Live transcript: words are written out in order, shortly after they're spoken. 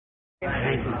Good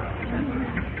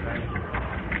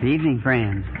evening,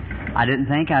 friends. I didn't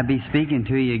think I'd be speaking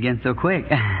to you again so quick.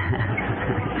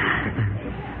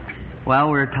 Well,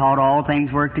 we're taught all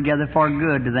things work together for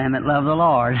good to them that love the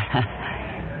Lord.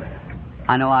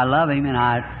 I know I love Him, and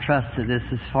I trust that this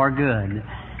is for good.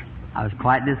 I was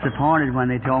quite disappointed when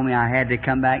they told me I had to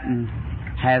come back and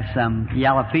have some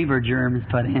yellow fever germs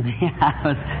put in. I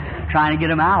was trying to get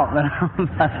them out, but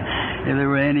if there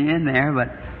were any in there.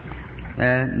 But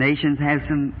nations have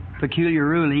some peculiar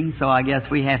rulings, so I guess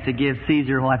we have to give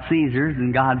Caesar what's Caesar's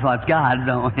and God what's God's,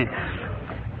 don't we?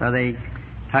 So they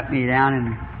tucked me down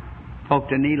and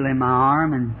poked a needle in my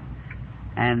arm,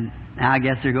 and now I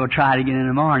guess they're going to try it again in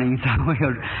the morning. So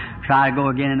we'll try to go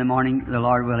again in the morning, the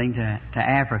Lord willing, to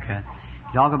Africa.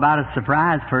 Talk about a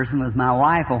surprise person was my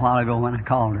wife a while ago when I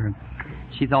called her.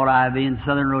 She thought I'd be in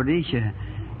southern Rhodesia.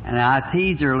 And I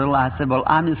teased her a little. I said, well,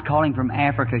 I'm just calling from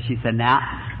Africa. She said, now,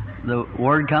 the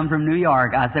word come from New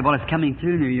York. I said, well, it's coming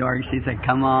through New York. She said,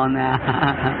 come on now.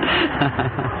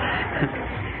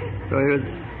 So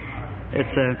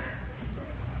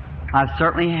I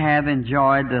certainly have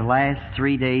enjoyed the last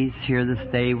 3 days here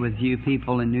this day with you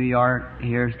people in New York,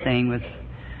 here staying with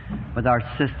our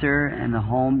sister in the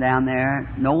home down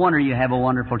there. No wonder you have a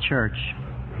wonderful church.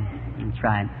 That's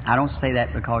right. I don't say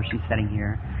that because she's sitting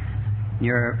here.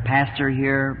 Your pastor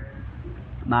here,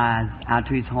 out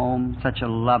to his home, such a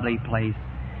lovely place.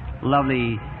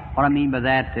 Lovely, what I mean by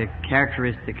that, the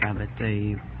characteristic of it.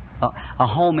 A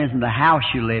home isn't the house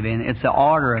you live in, it's the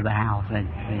order of the house.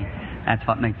 That's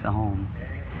what makes a home.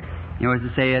 You know, as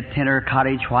they say, a tender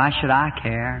cottage, why should I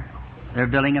care? They're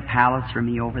building a palace for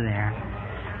me over there.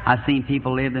 I've seen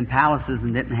people live in palaces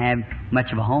and didn't have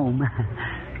much of a home.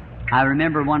 I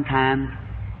remember one time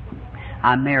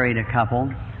I married a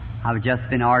couple. I had just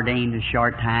been ordained a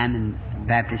short time in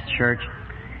Baptist church.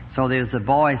 So there was a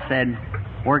boy said,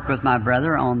 worked with my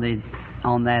brother on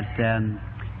that,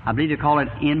 I believe they call it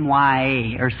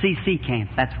NYA, or CC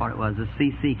camp. That's what it was, a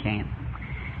CC camp.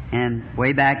 And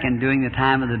way back in during the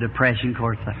time of the Depression, of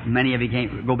course, many of you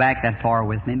can't go back that far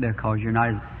with me because you're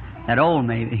not that old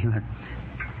maybe.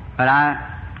 But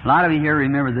a lot of you here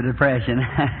remember the Depression.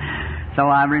 So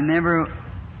I remember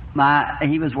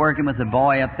he was working with a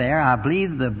boy up there. I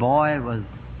believe the boy was,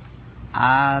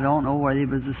 I don't know whether he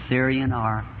was a Syrian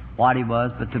or what he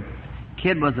was, but the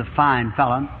kid was a fine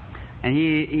fellow. And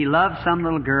he loved some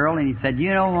little girl, and he said,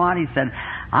 you know what? He said,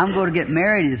 I'm going to get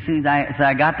married as soon as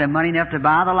I got the money enough to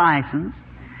buy the license.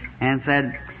 And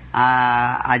said,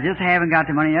 I just haven't got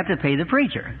the money enough to pay the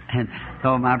preacher. And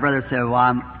so my brother said,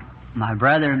 well, my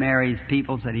brother marries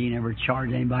people, said he never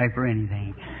charged anybody for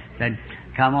anything. Said,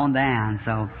 come on down.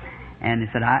 So, and he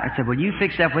said, I said, well, you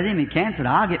fix up with him. He can. Said,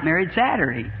 I'll get married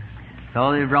Saturday.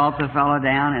 So they brought the fellow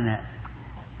down, and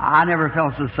I never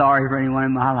felt so sorry for anyone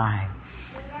in my life.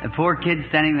 The poor kid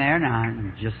standing there,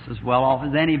 now just as well off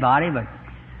as anybody, but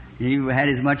he had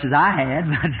as much as I had.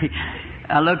 But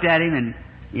I looked at him, and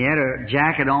he had a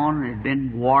jacket on, had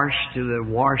been washed to the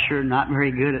washer, not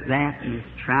very good at that, and his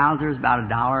trousers about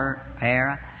 $1 a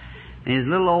pair. And his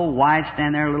little old wife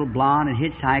standing there, a little blonde, and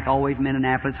hitchhike all the way from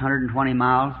Indianapolis, 120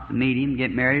 miles to meet him,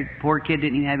 get married. Poor kid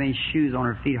didn't even have any shoes on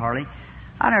her feet hardly.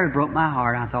 I never broke my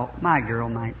heart. I thought, my girl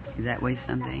might be that way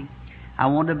someday. I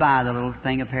wanted to buy the little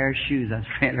thing a pair of shoes. I was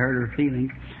afraid it hurt her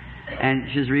feelings. And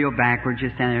she was real backward,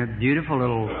 just standing there, beautiful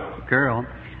little girl.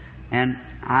 And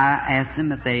I asked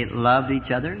them if they loved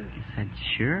each other. He said,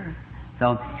 sure.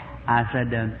 So I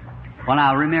said, well,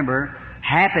 now remember,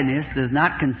 happiness does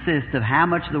not consist of how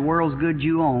much of the world's goods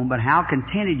you own, but how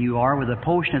contented you are with the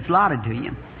portion that's allotted to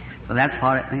you. So that's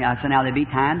what I said. Now, there'll be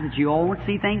times that you all won't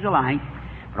see things alike,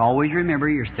 but always remember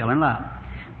you're still in love.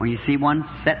 When you see one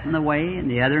set in the way and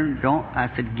the other don't,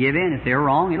 I said, give in. If they're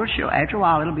wrong, it'll show. After a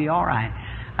while, it'll be all right.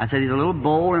 I said, there's a little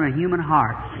bowl in a human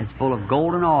heart. It's full of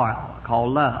golden oil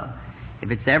called love.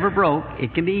 If it's ever broke,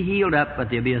 it can be healed up, but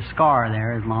there'll be a scar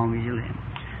there as long as you live.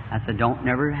 I said, don't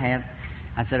never have.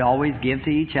 I said, always give to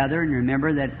each other and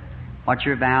remember that what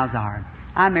your vows are.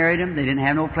 I married him. They didn't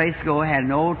have no place to go. Had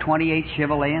an old 28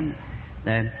 Chevrolet, and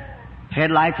the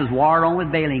headlights was wired on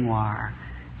with baling wire.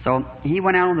 So he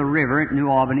went out on the river at New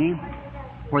Albany,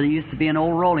 where there used to be an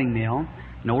old rolling mill,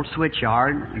 an old switch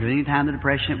yard. During the time of the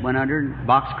Depression, it went under,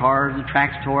 box cars, the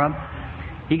tracks tore up.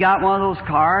 He got one of those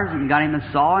cars and got him a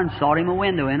saw and sawed him a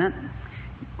window in it.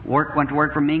 Went to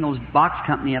work for Mingle's box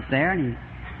company up there, and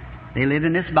they lived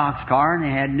in this box car, and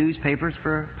they had newspapers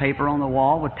for paper on the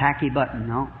wall with tacky button.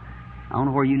 No, I don't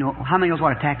know where you know. How many knows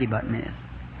what a tacky button is?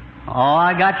 Oh,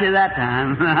 I got you that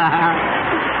time.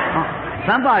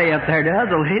 Somebody up there does.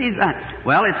 The ladies,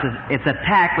 well, it's a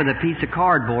tack with a piece of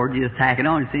cardboard. You just tack it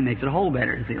on. You see, it makes it a hole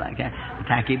better. See, like that, a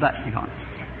tacky button. You call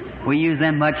it. We use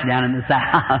them much down in the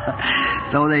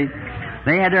South. So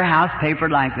they had their house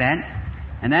papered like that,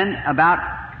 and then about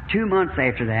 2 months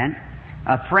after that,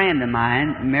 a friend of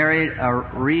mine married a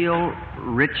real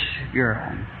rich girl,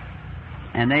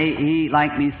 and he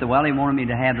liked me so well. He wanted me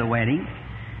to have the wedding,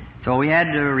 so we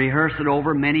had to rehearse it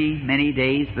over many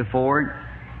days before.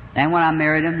 And when I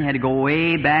married him, he had to go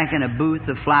way back in a booth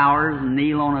of flowers and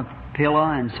kneel on a pillow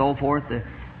and so forth to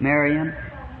marry him.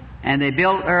 And they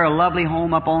built her a lovely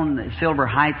home up on the Silver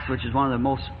Heights, which is one of the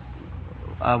most,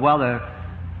 the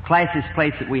classiest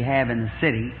place that we have in the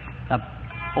city, up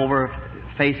over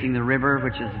facing the river,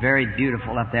 which is very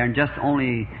beautiful up there, and just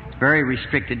only very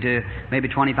restricted to maybe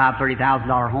 $25,000,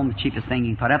 $30,000 home, the cheapest thing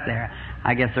you can put up there.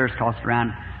 I guess theirs cost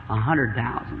around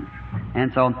 $100,000.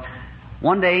 And so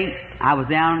one day I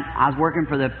was working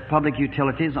for the public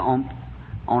utilities on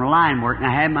line work, and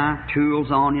I had my tools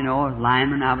on, a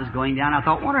lineman. I was going down. I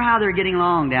thought, wonder how they're getting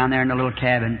along down there in the little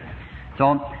cabin.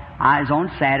 So I was on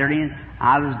Saturday, and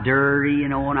I was dirty,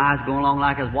 and I was going along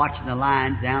like I was watching the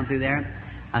lines down through there.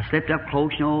 I slipped up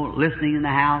close, listening in the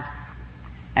house.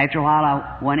 After a while,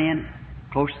 I went in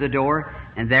close to the door,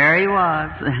 and there he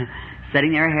was,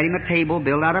 sitting there. I had him a table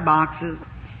built out of boxes,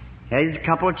 had a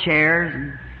couple of chairs,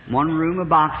 and one room a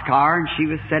boxcar, and she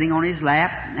was sitting on his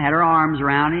lap and had her arms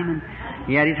around him, and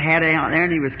he had his hat out there,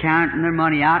 and he was counting their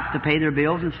money out to pay their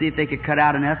bills and see if they could cut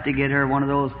out enough to get her one of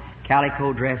those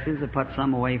calico dresses or put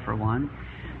some away for one.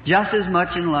 Just as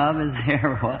much in love as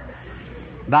there was.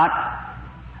 About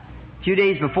a few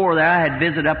days before that, I had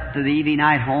visited up to the EV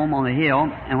night home on the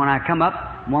hill, and when I come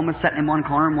up, one was sitting in one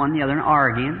corner and one in the other and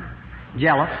arguing,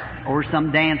 jealous over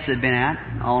some dance that had been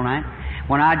at all night.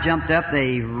 When I jumped up,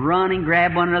 they run and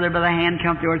grab one another by the hand,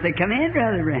 come to her and say, "Come in,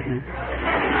 Brother Brandon."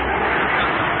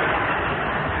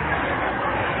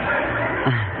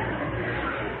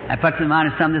 That puts in mind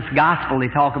of some of this gospel they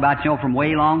talk about, from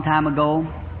way long time ago.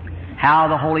 How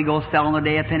the Holy Ghost fell on the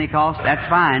day of Pentecost. That's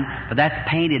fine, but that's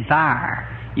painted fire.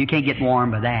 You can't get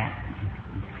warm by that.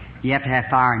 You have to have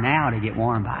fire now to get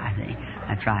warm by, see?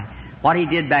 That's right. What he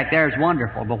did back there is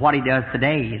wonderful, but what he does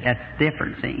today, that's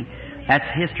different, see? That's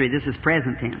history. This is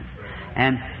present tense.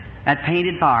 And that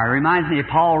painted fire reminds me of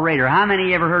Paul Rader. How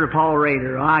many ever heard of Paul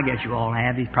Rader? Oh, I guess you all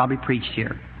have. He's probably preached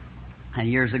here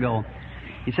years ago.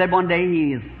 He said one day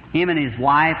him and his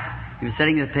wife, he was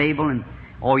sitting at the table, and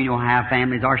how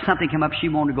families are. Something came up, she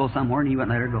wanted to go somewhere, and he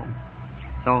wouldn't let her go.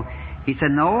 So he said,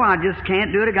 "No, I just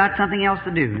can't do it. I got something else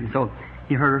to do." And so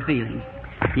he hurt her feelings.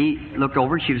 He looked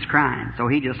over, and she was crying. So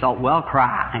he just thought, well,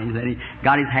 cry. And he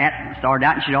got his hat and started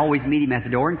out, and she'd always meet him at the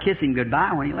door and kiss him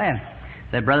goodbye when he left.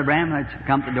 Said, "Brother Branham," let's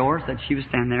come to the door. Said she was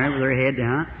standing there with her head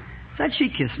down. Said she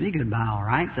kissed me goodbye, all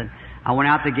right. Said I went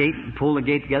out the gate and pulled the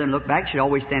gate together and looked back. She'd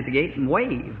always stand at the gate and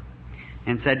wave.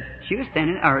 And said she was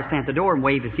standing at the door and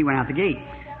waved as he went out the gate.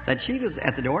 Said she was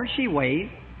at the door, she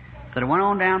waved. Said I went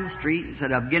on down the street and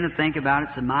said I began to think about it.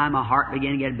 Said my heart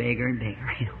began to get bigger and bigger.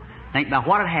 Think about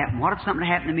what had happened. What if something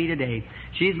happened to me today?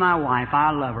 She's my wife.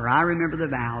 I love her. I remember the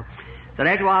vows. So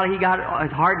after a while, he got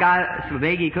his heart got so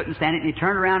big he couldn't stand it, and he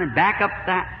turned around and back up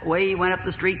that way. He went up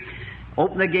the street,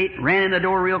 opened the gate, ran in the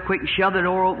door real quick, and shoved the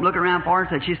door open, looked around for her, and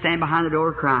said she's standing behind the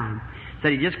door crying.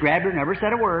 Said he just grabbed her, never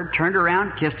said a word, turned her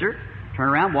around, kissed her, turned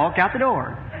around, walked out the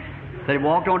door. Said he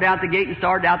walked on down the gate and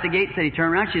started out the gate. Said he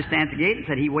turned around, she was standing at the gate, and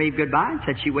said he waved goodbye, and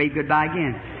said she waved goodbye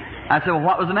again. I said, "Well,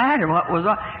 what was the matter? What was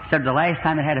wrong?" He said, "The last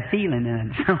time it had a feeling in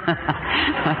it."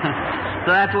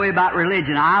 So that's the way about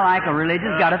religion. I like a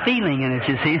religion's got a feeling in it,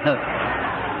 you see.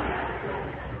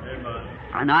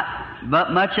 I'm not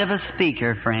but much of a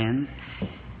speaker, friends.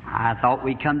 I thought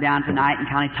we'd come down tonight and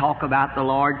kind of talk about the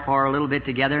Lord for a little bit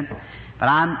together. But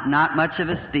I'm not much of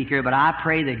a speaker, but I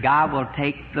pray that God will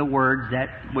take the words that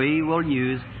we will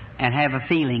use and have a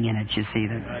feeling in it, you see.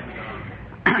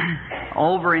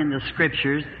 Over in the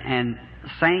Scriptures, and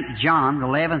St. John, the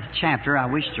 11th chapter, I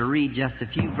wish to read just a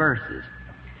few verses.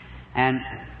 And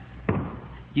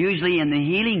usually in the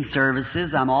healing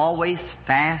services, I'm always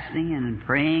fasting and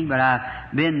praying, but I've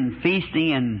been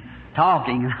feasting and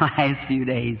talking the last few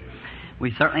days.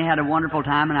 We certainly had a wonderful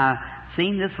time, and I've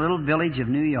seen this little village of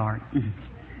New York.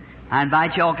 I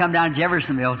invite you all to come down to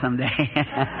Jeffersonville someday,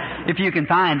 if you can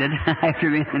find it, after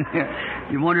being here.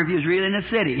 You wonder if you was really in a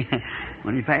city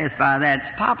when you pass by that.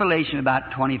 It's population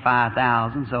about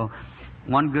 25,000, so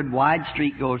one good wide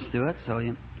street goes through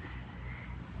it.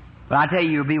 But I tell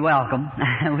you, you'll be welcome.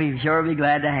 We'll sure be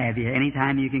glad to have you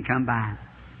anytime you can come by.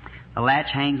 The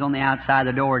latch hangs on the outside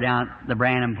of the door down at the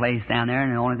Branham place down there,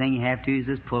 and the only thing you have to do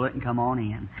is just pull it and come on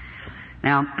in.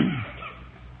 Now,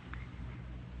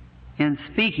 in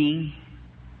speaking,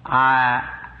 I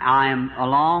am a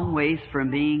long ways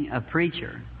from being a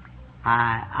preacher.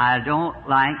 I don't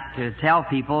like to tell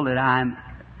people that I'm...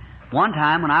 One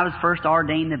time, when I was first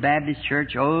ordained in the Baptist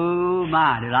church, oh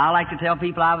my, did I like to tell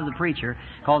people I was a preacher,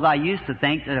 because I used to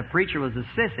think that a preacher was a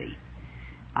sissy.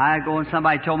 I'd go and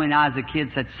somebody told me when I was a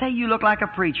kid, said, say you look like a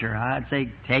preacher. I'd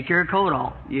say, take your coat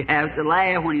off. You have to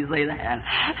laugh when you say that.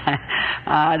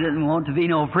 I didn't want to be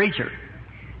no preacher.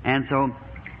 And so,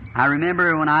 I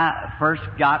remember when I first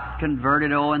got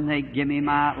converted, and they give me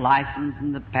my license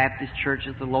in the Baptist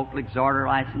churches, the local exhorter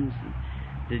license,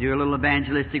 to do a little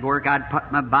evangelistic work. I'd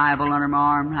put my Bible under my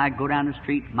arm, and I'd go down the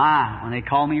street. When they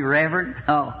call me Reverend,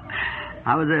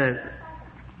 I was a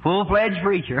full-fledged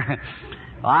preacher.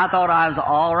 Well, I thought I was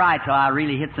all right till I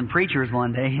really hit some preachers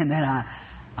one day, and then I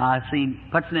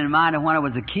puts it in mind of when I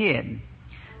was a kid.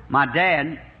 My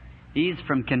dad, he's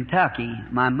from Kentucky.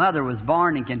 My mother was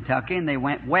born in Kentucky, and they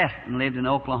went west and lived in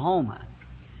Oklahoma.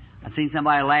 I seen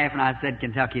somebody laugh, and I said,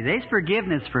 Kentucky, there's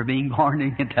forgiveness for being born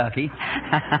in Kentucky.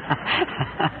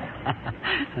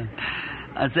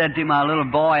 I said to my little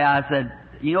boy, I said,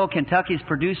 you know, Kentucky's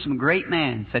produced some great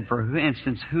men. Said, for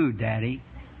instance, who, Daddy?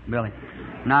 Billy.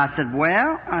 And I said,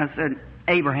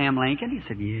 Abraham Lincoln. He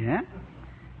said, yeah.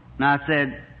 And I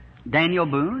said, Daniel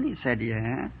Boone. He said,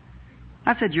 yeah.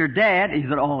 I said, your dad? He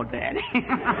said, oh, Daddy.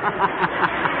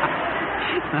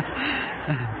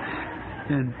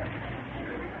 And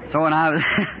so when I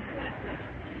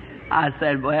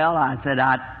said,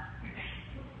 I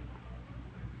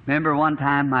remember one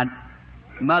time my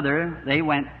mother, they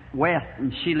went west,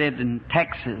 and she lived in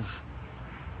Texas,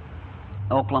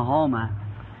 Oklahoma.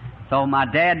 So my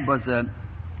dad was a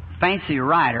fancy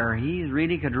rider. He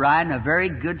really could ride, and a very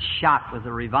good shot with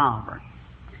a revolver.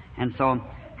 And so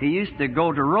he used to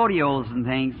go to rodeos and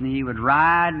things, and he would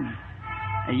ride.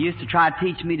 He used to try to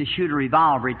teach me to shoot a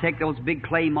revolver. He'd take those big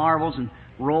clay marbles and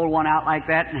roll one out like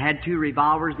that, and had two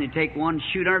revolvers, and he'd take one,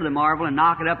 shoot under the marble, and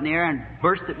knock it up in the air, and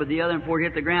burst it with the other before it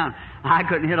hit the ground. I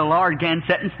couldn't hit a large gun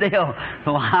sitting still,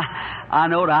 so I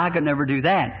know that I could never do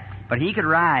that. But he could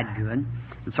ride good,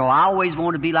 and so I always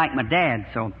wanted to be like my dad.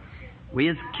 So we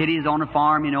as kiddies on the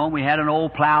farm, you know, we had an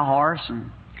old plow horse, and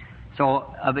so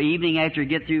of the evening after we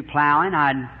get through plowing,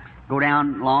 I'd go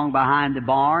down along behind the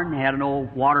barn. They had an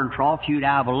old watering trough hewed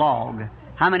out of a log.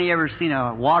 How many ever seen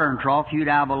a watering trough hewed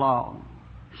out of a log?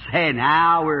 Say,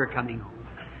 now we're coming home.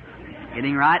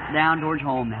 Getting right down towards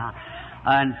home now.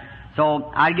 And so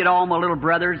I'd get all my little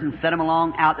brothers and set them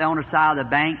along out there on the side of the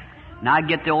bank. And I'd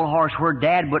get the old horse where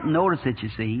Dad wouldn't notice it, you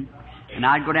see. And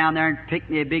I'd go down there and pick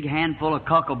me a big handful of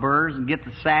cuckleburrs and get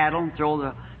the saddle and throw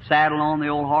the saddle on the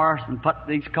old horse and put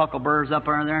these cuckleburrs up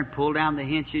under there and pull down the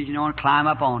hinges, you know, and climb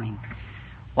up on him.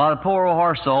 Well, the poor old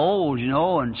horse so old, you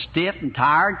know, and stiff and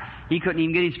tired, he couldn't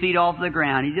even get his feet off the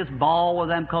ground. He just bawled with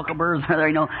them cuckleburrs there,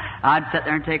 you know. I'd sit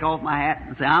there and take off my hat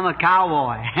and say, I'm a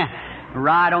cowboy.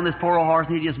 Ride on this poor old horse,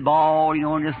 and he just bawled, you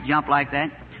know, and just jump like that.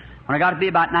 When I got to be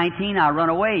about 19, I run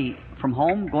away from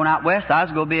home, going out west. I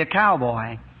was going to be a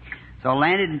cowboy. So I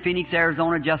landed in Phoenix,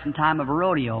 Arizona just in time of a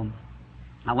rodeo.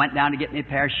 I went down to get me a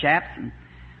pair of chaps, and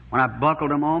when I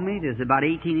buckled them on me, there's about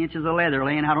 18 inches of leather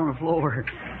laying out on the floor.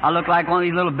 I looked like one of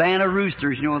these little band of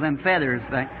roosters, you know, with them feathers.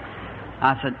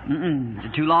 I said,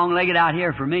 it's too long-legged out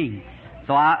here for me.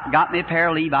 So I got me a pair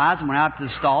of Levi's and went out to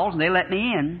the stalls, and they let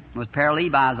me in with a pair of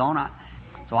Levi's on.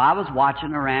 So I was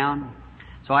watching around.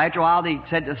 So after a while, they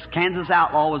said this Kansas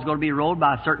Outlaw was going to be rode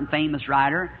by a certain famous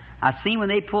rider. I seen when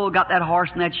they got that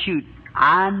horse in that chute,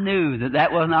 I knew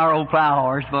that wasn't our old plow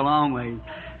horse for a long way.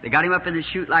 They got him up in the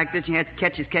chute like this, and he had to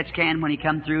catch his catch can when he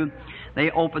come through.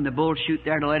 They opened the bull chute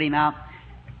there to let him out.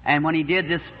 And when he did,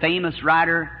 this famous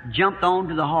rider jumped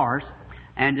onto the horse.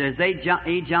 And as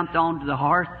he jumped onto the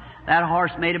horse, that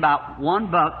horse made about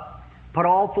one buck, put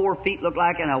all 4 feet, looked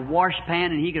like in a wash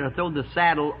pan, and he could have thrown the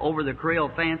saddle over the corral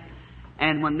fence.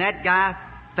 And when that guy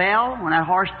fell, when that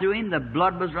horse threw him, the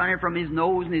blood was running from his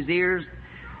nose and his ears.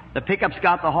 The pickup's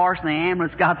got the horse, and the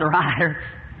ambulance got the rider.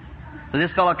 So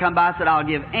this fellow come by and said, I'll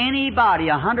give anybody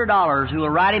 $100 who will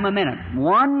ride him a minute.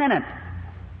 1 minute.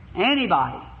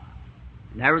 Anybody.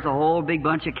 And there was a whole big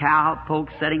bunch of cow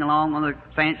folks sitting along on the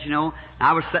fence, you know.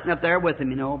 I was sitting up there with him,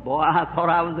 you know. Boy, I thought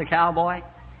I was a cowboy.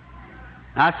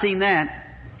 And I seen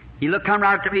that. He come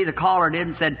right up to me, the caller did,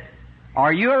 and said,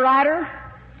 are you a rider?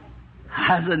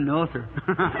 I said, no, sir.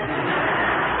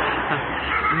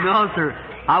 No, sir.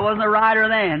 I wasn't a rider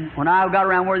then. When I got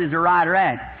around where there's a rider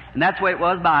at. And that's the way it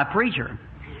was by a preacher.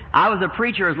 I was a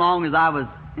preacher as long as I was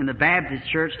in the Baptist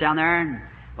church down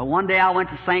there. But one day I went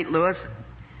to St. Louis.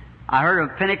 I heard a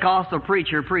Pentecostal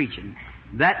preacher preaching.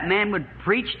 That man would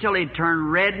preach till he'd turn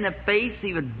red in the face.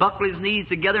 He would buckle his knees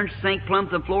together and sink plumb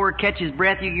to the floor, catch his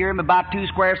breath. You hear him about 2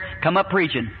 squares, come up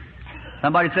preaching.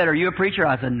 Somebody said, "Are you a preacher?"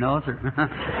 I said, "No, sir."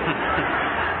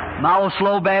 My old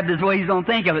slow Baptist way, he's going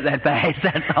to think of it that fast.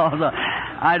 That's all. So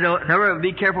I don't never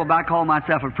be careful about calling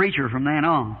myself a preacher from then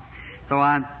on. So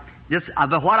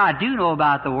but what I do know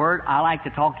about the Word, I like to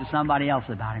talk to somebody else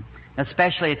about it.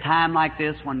 Especially a time like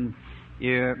this when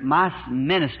my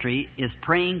ministry is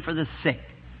praying for the sick.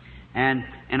 And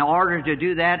in order to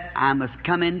do that, I must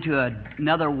come into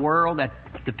another world that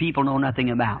the people know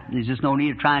nothing about. There's just no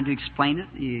need of trying to explain it.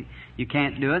 You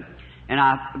can't do it. And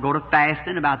I go to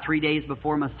fasting about 3 days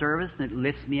before my service, and it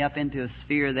lifts me up into a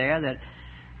sphere there that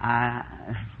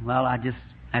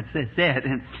that's it.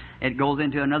 And it goes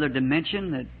into another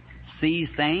dimension that sees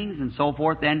things and so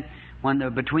forth. Then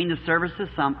between the services,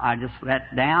 I just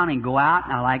let down and go out,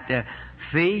 and I like to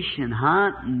fish and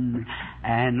hunt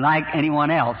and like anyone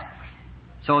else.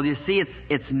 So you see,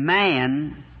 it's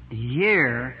man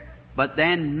here, but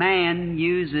then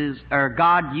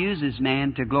God uses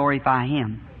man to glorify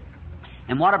Him.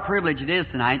 And what a privilege it is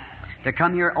tonight to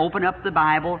come here, open up the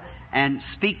Bible, and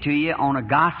speak to you on a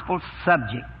gospel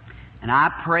subject. And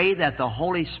I pray that the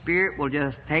Holy Spirit will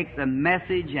just take the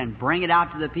message and bring it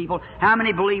out to the people. How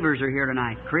many believers are here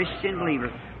tonight? Christian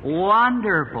believers.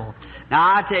 Wonderful.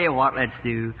 Now, I tell you what, let's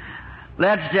do.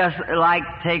 Let's just,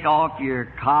 take off your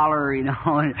collar,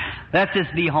 Let's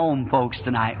just be home folks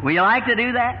tonight. Will you like to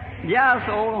do that? Just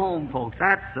old home folks.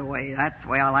 That's the way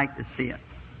I like to see it.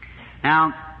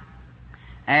 Now,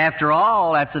 after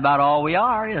all, that's about all we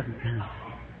are, isn't it?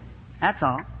 That's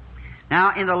all.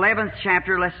 Now, in the 11th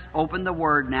chapter, let's open the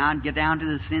Word now and get down to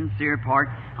the sincere part.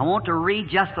 I want to read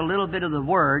just a little bit of the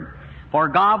Word, for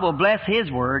God will bless His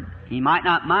Word. He might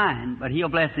not mind, but He'll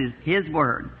bless His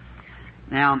Word.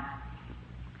 Now,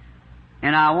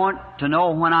 and I want to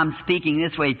know when I'm speaking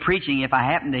this way, preaching, if I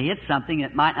happen to hit something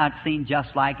that might not seem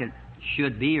just like it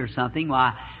should be or something,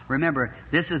 why, remember,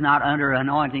 this is not under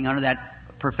anointing, under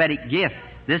that prophetic gift.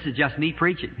 This is just me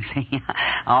preaching.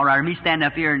 All right, me stand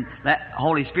up here and let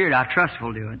Holy Spirit, I trust,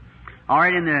 will do it. All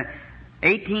right, in the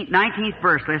 19th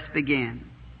verse, let's begin.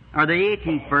 Or the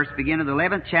 18th verse, begin of the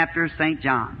 11th chapter of St.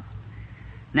 John.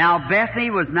 Now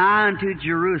Bethany was nigh unto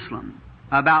Jerusalem,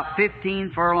 about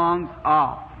 15 furlongs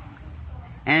off.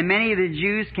 And many of the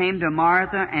Jews came to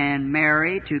Martha and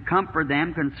Mary to comfort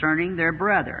them concerning their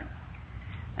brother.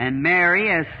 And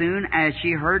Mary, as soon as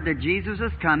she heard that Jesus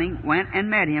was coming, went and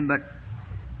met him,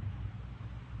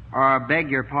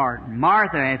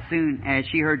 Martha, as soon as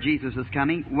she heard Jesus was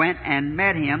coming, went and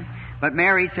met him, but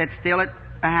Mary sat still at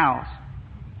the house.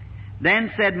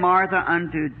 Then said Martha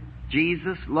unto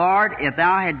Jesus, Lord, if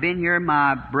thou had been here,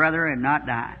 my brother had not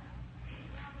died.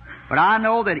 But I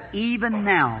know that even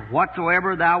now,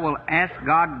 whatsoever thou wilt ask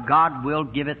God, God will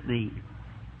give it thee.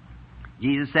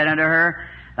 Jesus said unto her,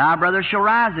 Thy brother shall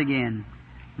rise again.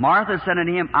 Martha said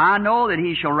unto him, I know that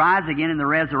he shall rise again in the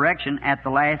resurrection at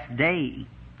the last day.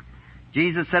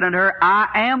 Jesus said unto her,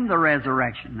 I am the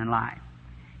resurrection and life.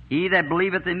 He that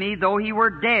believeth in me, though he were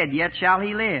dead, yet shall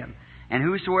he live. And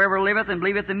whosoever liveth and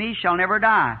believeth in me shall never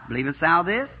die. Believest thou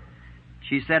this?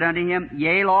 She said unto him,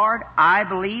 Yea, Lord, I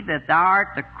believe that thou art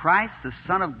the Christ, the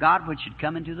Son of God, which should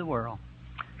come into the world.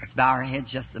 Let's bow our heads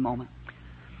just a moment.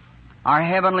 Our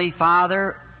Heavenly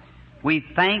Father, we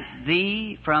thank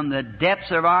Thee from the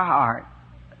depths of our heart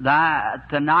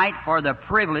tonight for the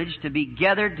privilege to be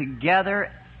gathered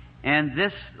together in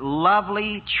this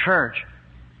lovely church,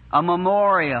 a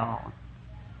memorial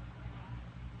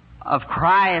of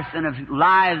Christ and of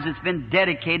lives that's been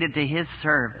dedicated to His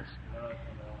service.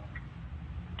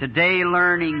 Today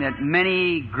learning that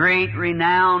many great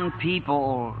renowned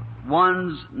people,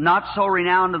 ones not so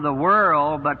renowned of the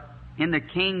world, but in the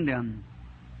kingdom,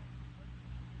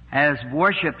 has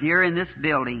worshipped here in this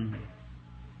building.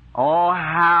 Oh,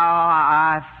 how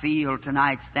I feel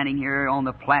tonight standing here on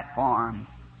the platform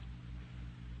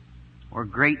where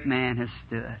great men has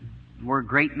stood, where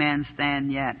great men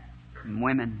stand yet, and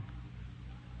women.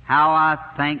 How I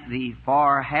thank Thee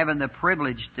for having the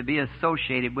privilege to be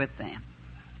associated with them.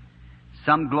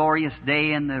 Some glorious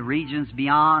day in the regions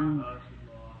beyond,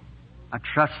 I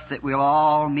trust that we'll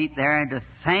all meet there and to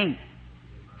think,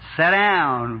 sit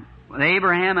down with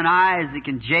Abraham and Isaac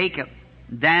and Jacob,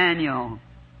 Daniel.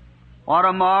 What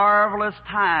a marvelous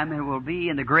time it will be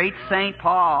in the great St.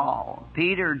 Paul,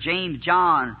 Peter, James,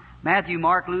 John, Matthew,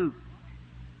 Mark, Luke.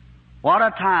 What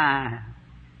a time.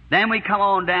 Then we come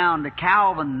on down to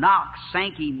Calvin, Knox,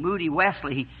 Sankey, Moody,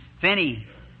 Wesley, Finney.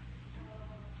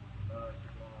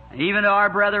 Even to our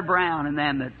brother Brown and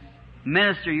them that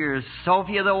minister here,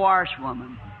 Sophia the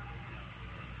Washwoman.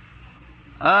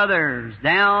 others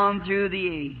down through the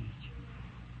age.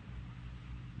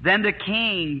 Then the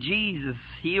King, Jesus,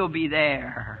 He'll be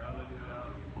there.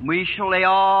 We shall lay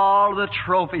all the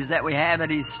trophies that we have at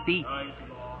His feet.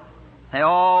 Say,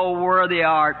 oh, worthy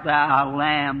art Thou,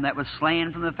 Lamb, that was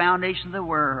slain from the foundation of the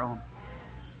world.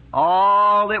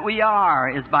 All that we are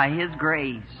is by His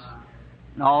grace.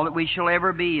 And all that we shall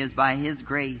ever be is by His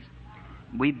grace.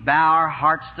 We bow our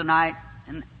hearts tonight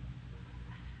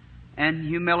in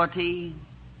humility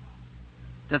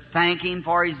to thank Him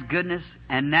for His goodness.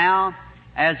 And now,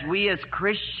 as we as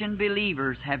Christian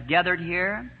believers have gathered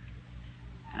here,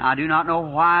 and I do not know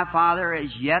why, Father, as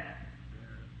yet,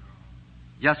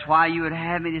 just why You would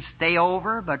have me to stay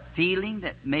over, but feeling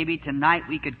that maybe tonight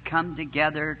we could come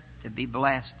together to be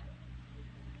blessed.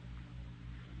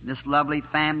 This lovely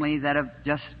family that I've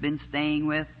just been staying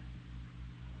with,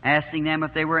 asking them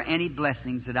if there were any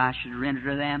blessings that I should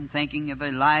render to them, thinking of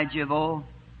Elijah of old.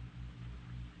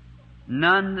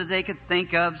 None that they could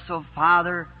think of, so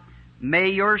Father, may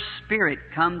Your Spirit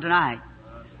come tonight.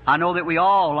 I know that we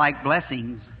all like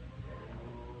blessings.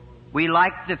 We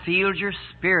like to feel Your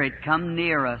Spirit come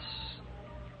near us.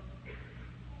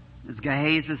 As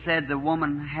Gehazi said, the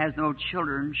woman has no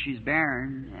children, she's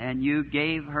barren, and You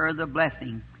gave her the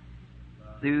blessing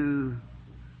through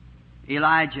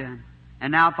Elijah.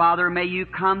 And now, Father, may You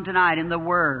come tonight in the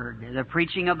Word, the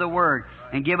preaching of the Word,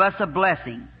 and give us a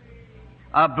blessing.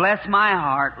 Bless my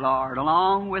heart, Lord,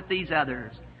 along with these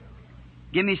others.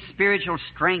 Give me spiritual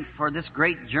strength for this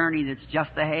great journey that's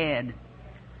just ahead.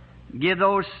 Give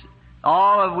those,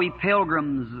 all of we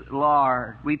pilgrims,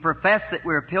 Lord. We profess that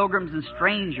we're pilgrims and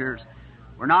strangers.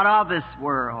 We're not of this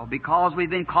world because we've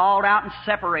been called out and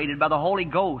separated by the Holy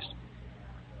Ghost.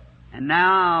 And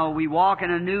now we walk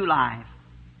in a new life.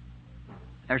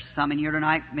 There's some in here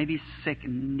tonight maybe sick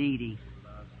and needy.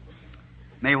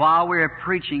 May while we're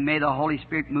preaching, may the Holy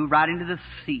Spirit move right into the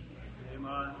seat.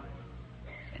 Amen.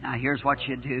 And now here's what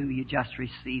You do. You just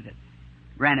receive it.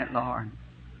 Grant it, Lord.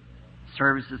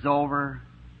 Service is over.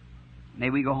 May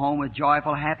we go home with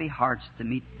joyful, happy hearts to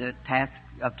meet the task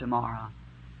of tomorrow.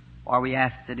 For we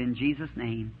ask it in Jesus'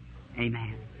 name.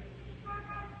 Amen.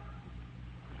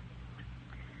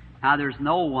 Now there's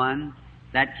no one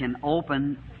that can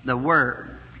open the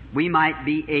Word. We might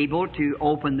be able to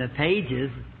open the pages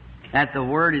that the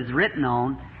Word is written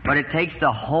on, but it takes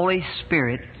the Holy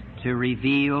Spirit to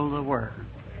reveal the Word.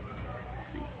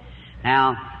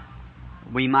 Now,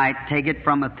 we might take it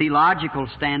from a theological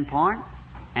standpoint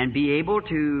and be able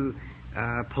to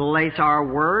place our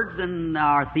words and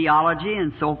our theology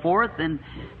and so forth,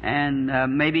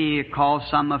 and maybe cause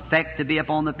some effect to be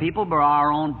upon the people by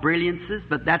our own brilliances,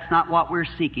 but that's not what we're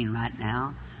seeking right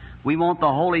now. We want the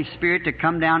Holy Spirit to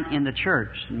come down in the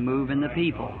church and move in the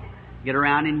people. Get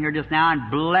around in here just now and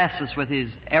bless us with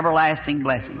His everlasting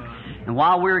blessing. And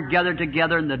while we're gathered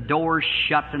together and the doors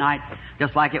shut tonight,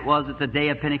 just like it was at the day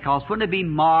of Pentecost, wouldn't it be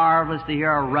marvelous to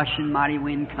hear a rushing mighty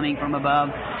wind coming from above,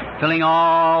 filling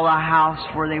all the house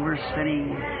where they were sitting?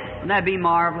 Wouldn't that be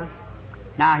marvelous?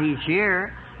 Now He's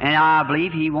here, and I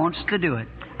believe He wants to do it.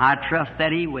 I trust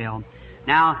that He will.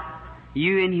 Now,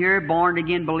 you in here,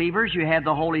 born-again believers, you have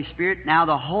the Holy Spirit. Now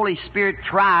the Holy Spirit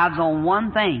thrives on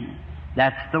one thing.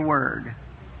 That's the Word.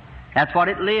 That's what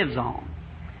it lives on.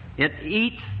 It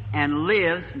eats and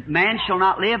lives. Man shall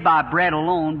not live by bread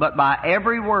alone, but by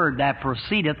every word that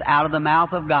proceedeth out of the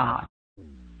mouth of God.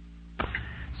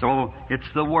 So, it's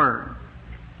the Word.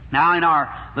 Now, in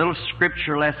our little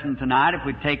scripture lesson tonight, if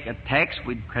we take a text,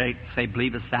 we'd say,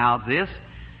 Believest thou this?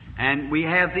 And we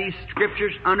have these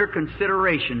scriptures under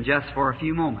consideration just for a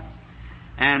few moments.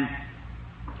 And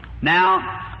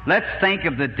now, let's think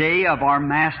of the day of our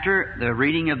Master. The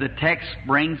reading of the text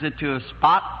brings it to a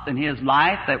spot in His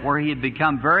life that where He had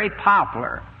become very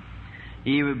popular.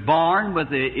 He was born with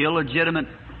the illegitimate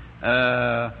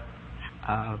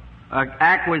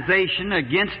accusation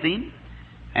against Him,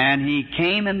 and He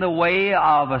came in the way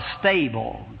of a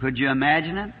stable. Could you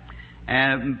imagine it?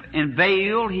 In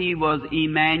veil, He was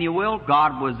Emmanuel.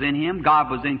 God was in Him.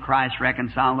 God was in Christ,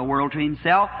 reconciling the world to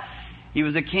Himself. He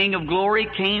was a King of glory,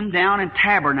 came down and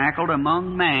tabernacled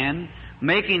among man,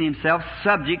 making Himself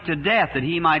subject to death, that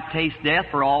He might taste death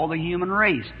for all the human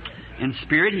race. In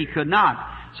spirit, He could not.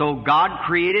 So God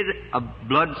created a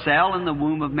blood cell in the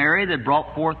womb of Mary that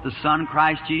brought forth the Son,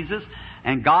 Christ Jesus,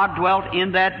 and God dwelt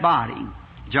in that body.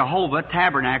 Jehovah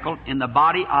tabernacled in the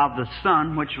body of the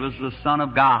Son, which was the Son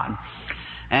of God.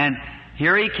 And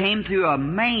here He came to a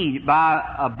maid by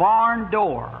a barn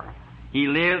door. He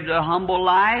lived a humble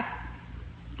life,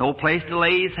 no place to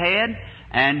lay His head,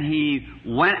 and He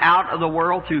went out of the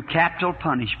world through capital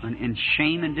punishment in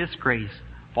shame and disgrace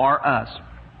for us.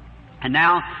 And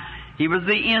now he was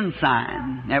the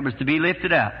ensign that was to be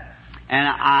lifted up. And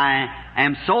I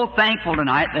am so thankful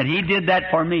tonight that he did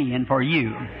that for me and for you.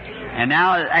 And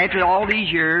now, after all these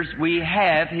years, we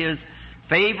have his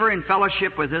favor and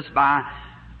fellowship with us by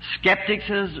skeptics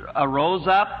has arose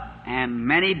up, and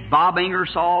many Bob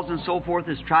Ingersolls and so forth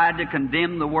has tried to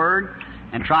condemn the Word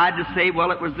and tried to say,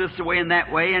 well, it was this way and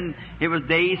that way, and it was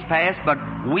days past. But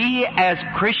we as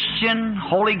Christian,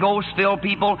 Holy Ghost-filled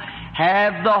people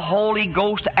have the Holy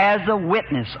Ghost as a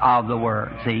witness of the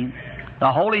Word, see?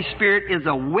 The Holy Spirit is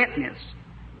a witness.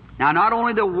 Now, not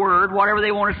only the Word, whatever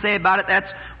they want to say about it, that's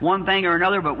one thing or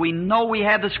another, but we know we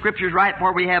have the Scriptures right,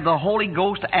 for we have the Holy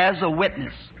Ghost as a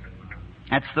witness.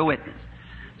 That's the witness.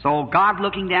 So God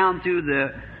looking down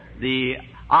through the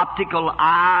optical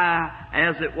eye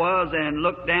as it was, and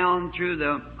looked down through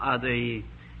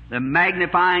the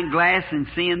magnifying glass and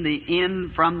seeing the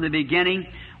end from the beginning.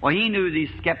 Well, he knew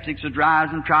these skeptics would rise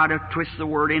and try to twist the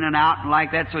Word in and out and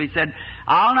like that. So he said,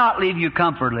 I'll not leave you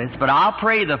comfortless, but I'll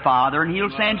pray the Father, and He'll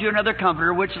send you another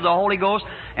Comforter, which is the Holy Ghost,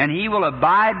 and He will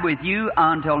abide with you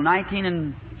until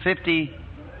 1950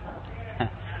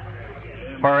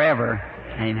 forever.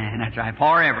 Amen. That's right.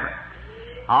 Forever.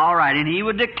 All right. And He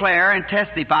would declare and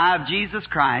testify of Jesus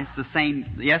Christ the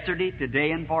same yesterday, today,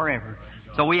 and forever.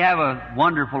 So we have a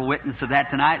wonderful witness of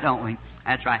that tonight, don't we?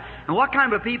 That's right. And what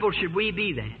kind of a people should we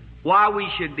be then? Why, we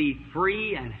should be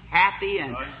free and happy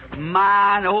and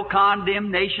no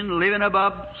condemnation, living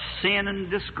above sin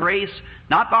and disgrace,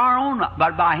 not by our own,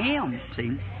 but by Him,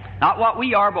 see? Not what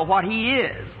we are, but what He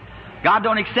is. God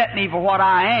don't accept me for what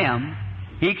I am.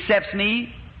 He accepts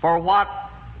me for what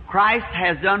Christ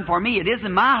has done for me. It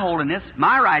isn't my holiness,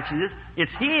 my righteousness,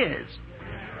 it's His.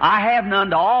 I have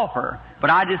none to offer, but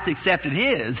I just accepted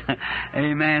His.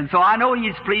 Amen. So I know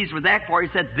He's pleased with that, for He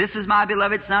said, this is my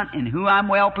beloved Son, in whom I'm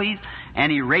well pleased.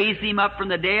 And He raised Him up from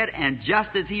the dead, and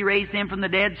just as He raised Him from the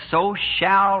dead, so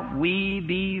shall we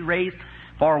be raised.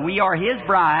 For we are His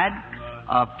bride,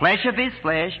 flesh of His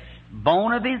flesh,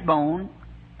 bone of His bone,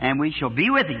 and we shall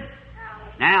be with Him.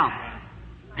 Now,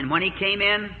 and when He came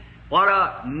in, what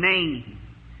a name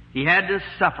He had to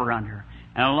suffer under.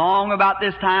 And along about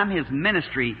this time, His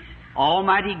ministry,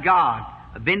 Almighty God,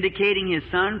 vindicating His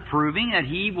Son, proving that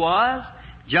He was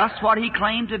just what He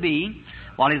claimed to be.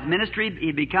 While His ministry,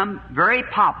 He become very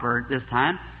popular at this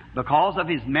time because of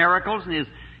His miracles and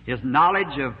His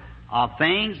knowledge of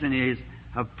things and His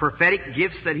prophetic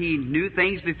gifts, that He knew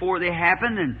things before they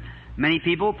happened. And many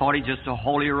people thought He just a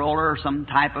holy roller or some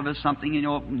type of something,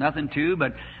 nothing to.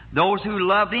 But those who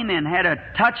loved Him and had a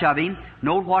touch of Him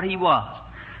know what He was.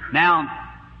 Now,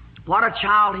 what a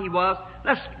child He was.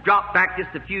 Let's drop back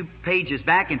just a few pages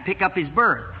back and pick up His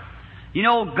birth.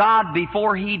 God,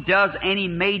 before He does any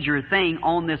major thing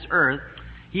on this earth,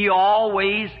 He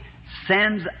always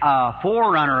sends a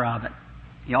forerunner of it.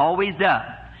 He always does.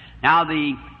 Now,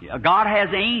 God has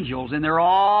angels, and they're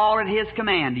all at His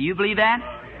command. Do you believe that?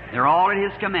 They're all at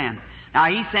His command. Now,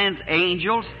 He sends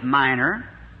angels, minor.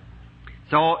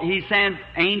 So He sends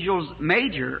angels,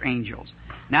 major angels.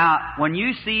 Now, when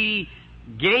you see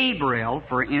Gabriel,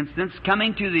 for instance,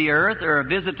 coming to the earth, or a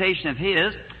visitation of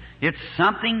His, it's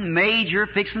something major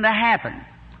fixing to happen.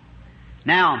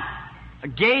 Now,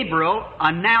 Gabriel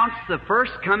announced the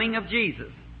first coming of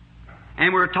Jesus.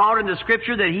 And we're taught in the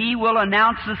Scripture that He will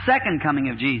announce the second coming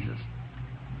of Jesus.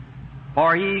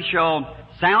 For He shall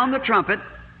sound the trumpet,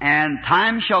 and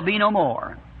time shall be no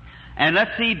more. And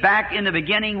let's see, back in the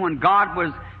beginning when God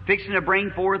was fixing to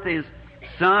bring forth His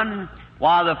Son,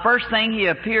 while the first thing He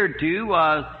appeared to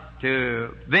was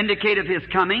to vindicate of His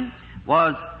coming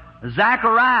was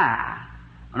Zachariah,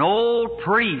 an old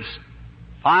priest,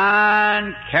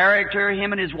 fine character,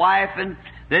 him and his wife, and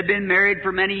they'd been married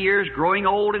for many years, growing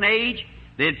old in age.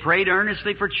 They'd prayed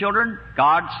earnestly for children.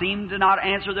 God seemed to not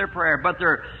answer their prayer, but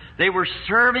they were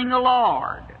serving the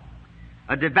Lord.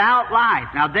 A devout life.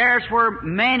 Now there's where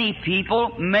many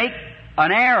people make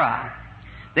an error.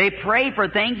 They pray for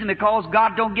things, and because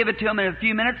God don't give it to them in a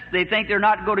few minutes, they think they're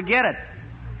not going to get it.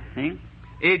 See?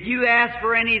 If you ask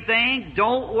for anything,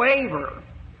 don't waver.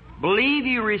 Believe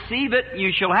you receive it,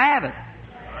 you shall have it.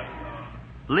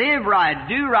 Live right,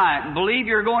 do right, and believe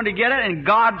you're going to get it, and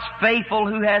God's faithful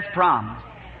who has promised.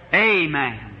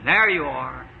 Amen. There you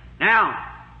are. Now,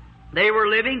 they were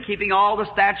living, keeping all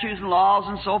the statutes and laws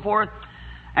and so forth,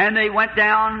 and they went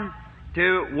down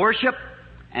to worship.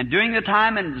 And during the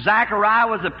time, and Zachariah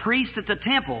was a priest at the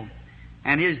temple,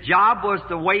 and his job was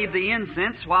to wave the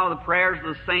incense while the prayers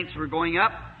of the saints were going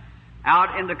up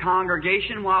out in the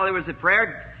congregation while there was a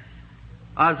prayer.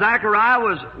 Zachariah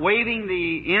was waving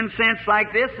the incense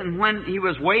like this, and when he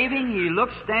was waving, he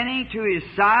looked standing to his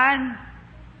side,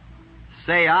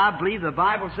 Say, I believe the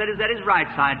Bible said it's at his right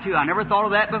side, too. I never thought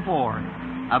of that before.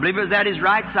 I believe it was at his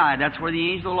right side. That's where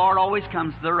the angel of the Lord always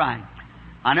comes to the right.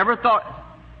 I never thought...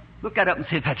 Look that up and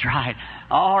see if that's right.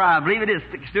 All right, I believe it is.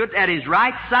 Stood at his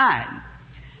right side.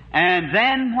 And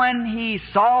then when he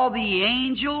saw the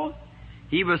angel,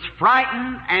 he was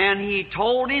frightened, and he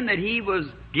told him that he was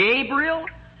Gabriel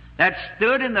that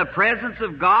stood in the presence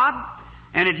of God,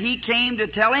 and that he came to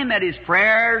tell him that his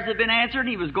prayers had been answered.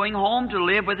 He was going home to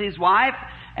live with his wife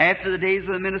after the days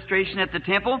of the ministration at the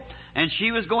temple, and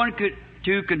she was going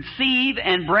to conceive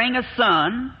and bring a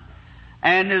son,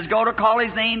 and is going to call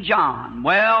his name John.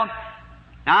 Well,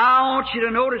 now I want you to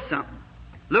notice something.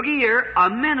 Look here, a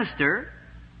minister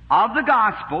of the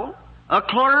gospel, a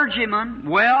clergyman,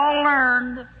 well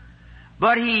learned,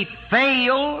 but he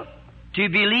failed to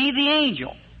believe the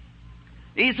angel.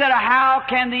 He said, how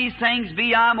can these things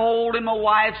be? I'm old and my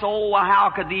wife's old. Well,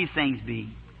 how could these things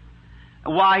be?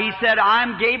 Why, he said,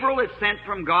 I'm Gabriel, it's sent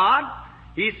from God.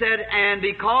 He said, and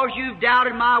because you've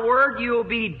doubted my word, you'll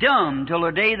be dumb till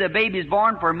the day the baby's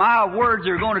born, for my words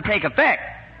are going to take effect.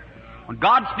 When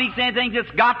God speaks anything, it's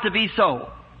got to be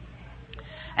so.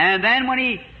 And then when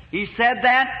he said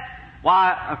that,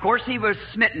 why, of course he was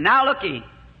smitten. Now looky,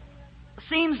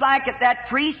 seems like at that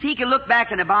priest, he can look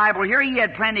back in the Bible here. He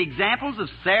had plenty of examples of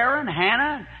Sarah and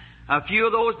Hannah, a few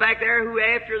of those back there who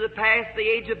after the past the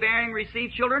age of bearing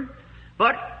received children.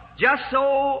 But just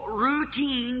so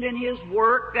routine in his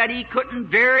work that he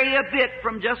couldn't vary a bit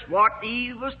from just what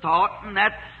he was taught, and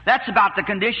that's about the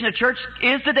condition the church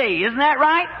is today. Isn't that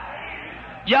right?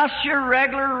 Just your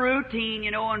regular routine,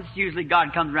 and it's usually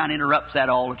God comes around and interrupts that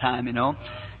all the time,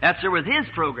 That's there with his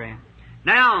program.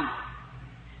 Now,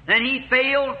 then he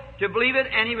failed to believe it,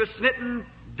 and he was smitten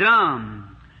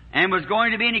dumb, and was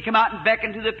going to be, and he came out and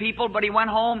beckoned to the people, but he went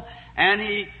home, and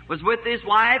he was with his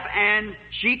wife, and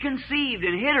she conceived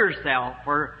and hid herself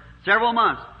for several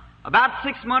months. About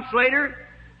 6 months later,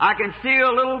 I can see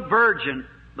a little virgin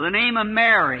by the name of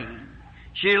Mary.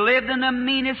 She lived in the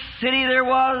meanest city there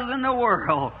was in the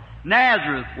world,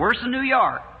 Nazareth, worse than New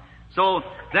York. So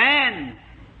then,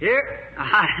 here,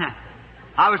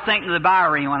 I was thinking of the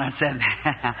Bowery when I said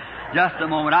that. Just a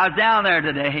moment. I was down there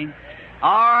today.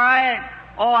 All right.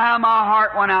 Oh, how my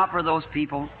heart went out for those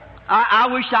people. I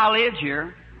wish I lived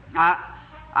here.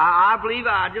 I believe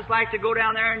I'd just like to go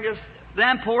down there and just,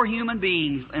 them poor human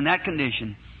beings in that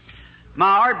condition.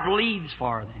 My heart bleeds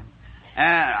for them.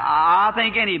 I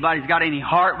think anybody's got any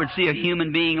heart would see a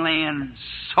human being laying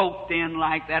soaked in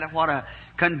like that. What a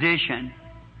condition.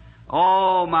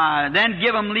 Oh my. Then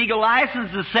give them legal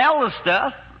license to sell the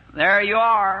stuff. There you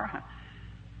are.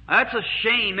 That's a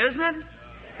shame, isn't it?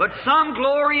 But some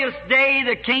glorious day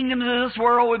the kingdoms of this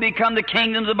world will become the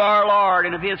kingdoms of our Lord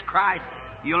and of His Christ.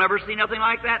 You'll never see nothing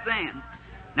like that then.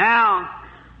 Now,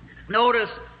 notice,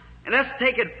 and let's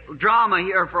take a drama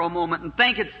here for a moment and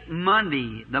think it's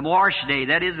Monday, the wash day.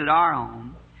 That is at our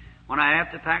home, when I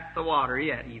have to pack the water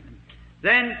yet even.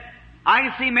 Then I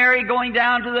can see Mary going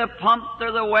down to the pump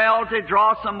or the well to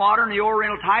draw some water in the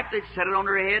Oriental type. They set it on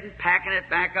her head and packing it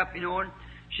back up, and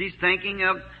she's thinking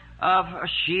of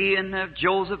she and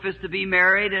Joseph is to be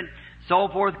married and so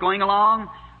forth, going along,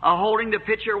 holding the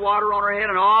pitcher of water on her head,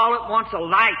 and all at once a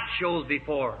light shows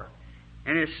before her.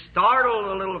 And it startled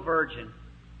the little virgin.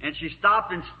 And she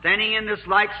stopped, and standing in this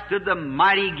light stood the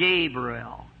mighty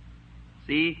Gabriel.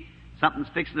 See, something's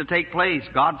fixing to take place.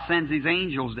 God sends His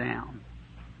angels down.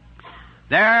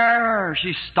 There,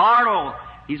 she's startled.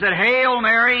 He said, "Hail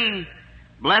Mary,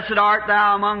 blessed art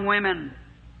thou among women."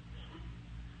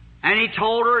 And He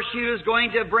told her she was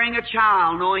going to bring a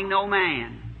child, knowing no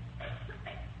man.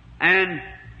 And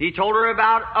He told her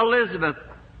about Elizabeth,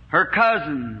 her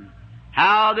cousin,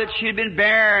 how that she had been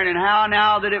barren, and how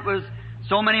now that it was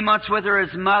so many months with her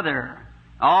as mother.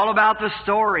 All about the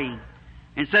story.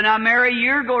 And said, "Now Mary,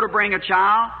 you're going to bring a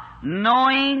child,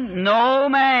 knowing no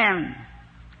man."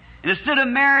 And instead of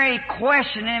Mary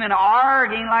questioning Him and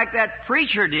arguing like that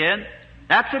preacher did,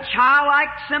 that's a childlike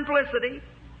simplicity.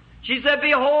 She said,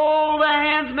 "Behold, the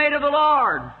handmaid of the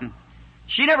Lord."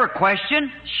 She never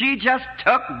questioned. She just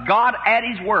took God at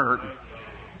His word.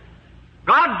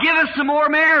 God, give us some more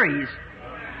Marys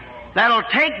that'll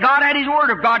take God at His word.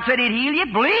 If God said He'd heal you,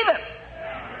 believe it.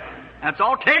 That's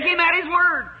all. Take Him at His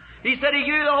word. He said He'd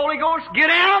give you the Holy Ghost. Get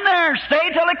down there and stay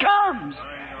till it comes.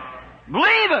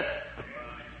 Believe it.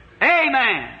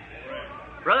 Amen.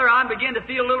 Brother, I'm beginning to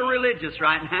feel a little religious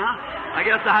right now. I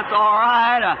guess that's all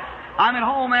right. I'm at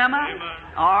home, am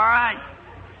I? All right.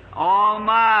 Oh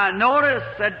my. Notice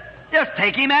that just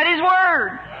take Him at His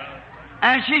word.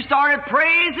 And she started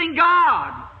praising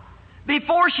God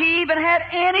before she even had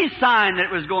any sign that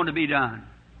it was going to be done.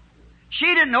 She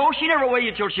didn't know. She never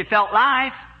waited till she felt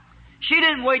life. She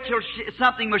didn't wait till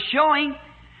something was showing.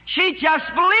 She just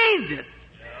believed it.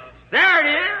 There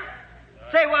it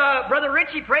is. Say, well, Brother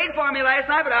Richie prayed for me last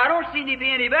night, but I don't seem to be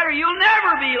any better. You'll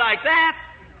never be like that.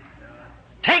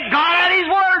 Take God at His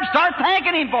word. Start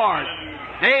thanking Him for it.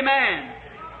 Amen.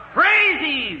 Praise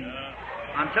Him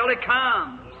until it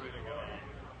comes.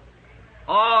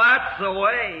 Oh, that's the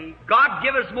way. God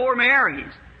give us more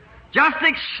Marys. Just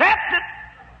accept it.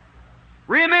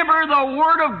 Remember, the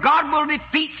Word of God will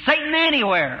defeat Satan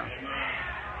anywhere.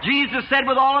 Jesus said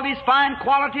with all of His fine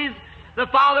qualities, the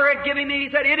Father had given me, He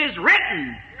said, it is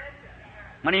written.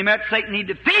 When He met Satan, He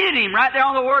defeated him right there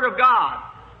on the Word of God.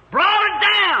 Brought it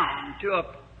down to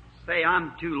a, say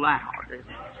I'm too loud.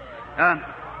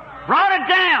 Brought it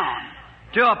down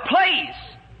to a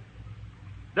place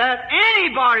that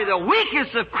anybody, the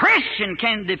weakest of Christians,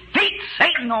 can defeat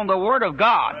Satan on the Word of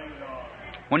God.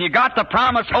 When you got the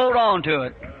promise, hold on to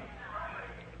it.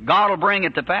 God will bring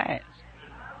it to pass.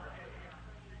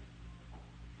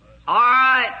 All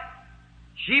right.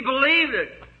 She believed it.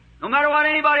 No matter what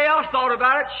anybody else thought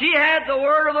about it, she had the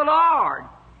Word of the Lord.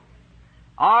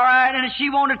 All right, and she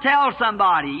wanted to tell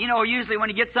somebody. You know, usually when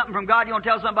you get something from God, you want to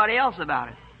tell somebody else about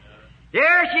it.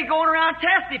 Here she's going around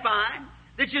testifying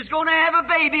that she's going to have a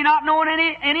baby, not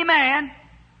knowing any man,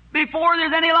 before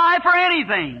there's any life or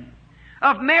anything.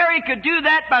 If Mary could do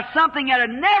that by something that had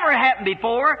never happened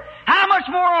before, how much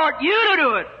more ought you to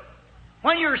do it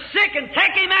when you're sick and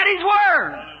take Him at His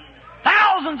word?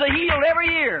 Thousands are healed every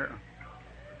year.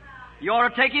 You ought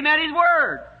to take Him at His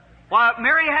word. Why,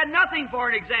 Mary had nothing for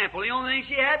an example. The only thing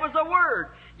she had was the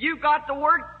Word. You've got the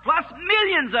Word plus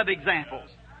millions of examples.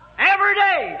 Every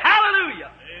day.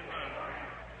 Hallelujah.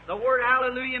 The word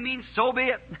hallelujah means so be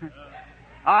it.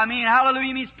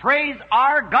 Hallelujah means praise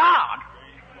our God.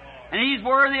 And He's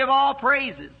worthy of all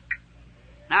praises.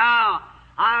 Now,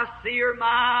 I see her,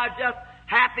 just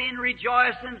happy and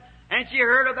rejoicing, and she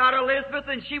heard about Elizabeth,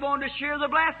 and she wanted to share the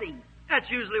blessing. That's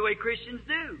usually the way Christians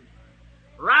do.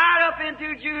 Right up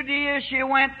into Judea she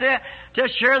went to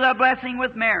share the blessing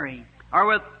with Mary, or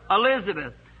with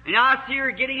Elizabeth. And I see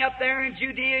her getting up there in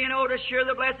Judea, to share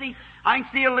the blessing. I can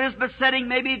see Elizabeth sitting,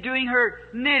 maybe doing her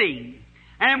knitting.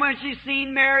 And when she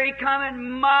seen Mary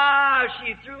coming,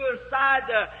 she threw aside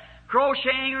the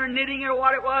crocheting or knitting or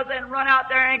what it was and run out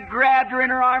there and grabbed her in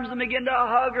her arms and began to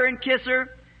hug her and kiss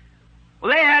her.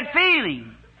 Well, they had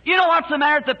feeling. You know what's the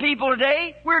matter with the people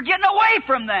today? We're getting away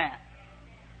from that.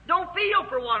 Don't feel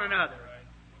for one another.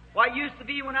 Well, it used to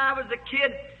be when I was a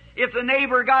kid, if the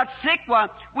neighbor got sick,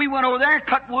 we went over there and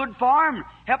cut wood for him,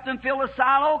 helped them fill the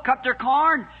silo, cut their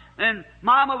corn, and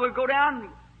Mama would go down and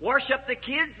wash up the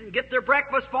kids and get their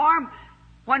breakfast for them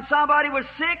when somebody was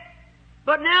sick.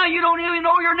 But now you don't even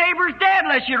know your neighbor's dead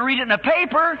unless you read it in the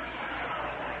paper.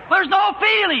 There's no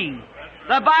feeling.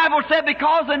 The Bible said,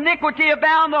 because iniquity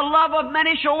abound, the love of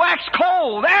many shall wax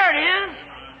cold. There it is.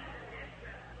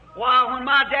 Well, when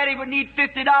my daddy would need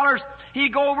 $50,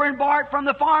 he'd go over and borrow it from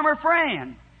the farmer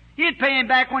friend. He'd pay him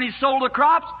back when he sold the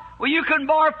crops. Well, you couldn't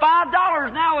borrow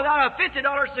 $5 now without a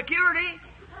 $50 security.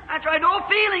 That's right. No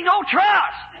feeling, no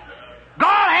trust.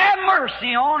 God have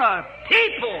mercy on a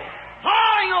people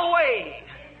falling away.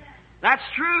 That's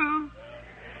true.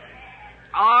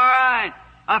 All right.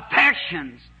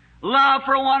 Affections. Love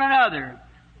for one another.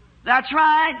 That's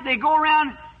right. They go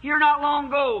around here not long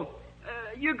ago.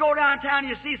 You go downtown,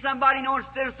 you see somebody,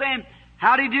 instead of saying,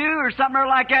 howdy do, or something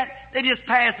like that, they just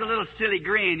pass a little silly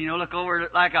grin, look over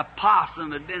like a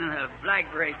possum had been in a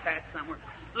blackberry patch somewhere.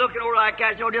 Looking over like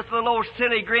that, just a little old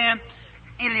silly grin.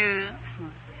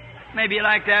 Maybe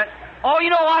like that. Oh, you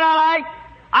know what I like?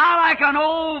 I like an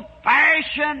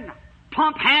old-fashioned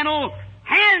pump handle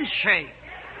handshake.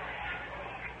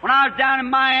 When I was down in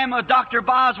Miami with Dr.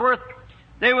 Bosworth,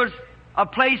 there was a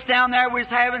place down there was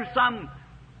having some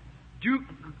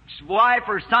duke's wife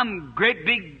or some great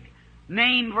big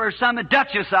name for some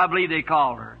duchess, I believe they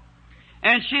called her.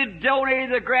 And she'd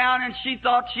donated the ground, and she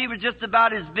thought she was just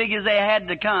about as big as they had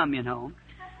to come,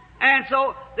 And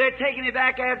so they're taking me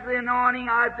back after the anointing.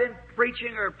 I've been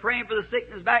preaching or praying for the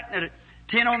sickness back in the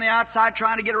tent on the outside,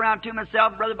 trying to get around to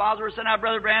myself. Brother Bosworth said, now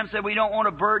Brother Branham said, we don't want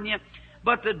to burden you,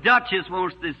 but the duchess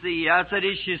wants to see you. I said,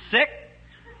 is she sick?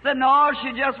 I said, no,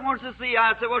 she just wants to see you.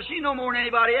 I said, well, she no more than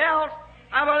anybody else.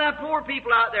 How about them poor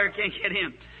people out there can't get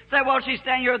in? I said, well, she's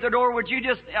standing here at the door. Would you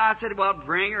just... I said, well,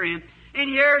 bring her in. And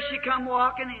here she come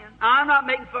walking in. I'm not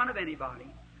making fun of anybody.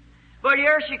 But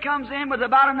here she comes in with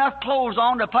about enough clothes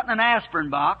on to put in an aspirin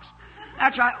box.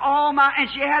 That's right. And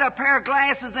she had a pair of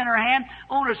glasses in her hand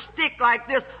on a stick like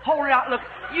this. Hold it out. Look,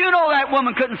 you know that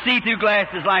woman couldn't see through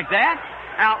glasses like that.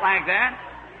 Out like that.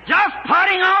 Just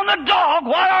putting on the dog.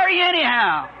 What are you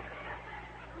anyhow?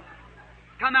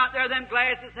 Come out there, them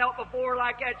glasses held before her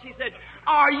like that. She said,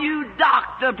 "Are you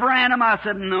Dr. Branham?" I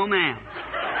said, "No, ma'am."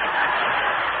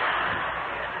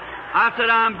 I said,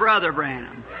 "I'm Brother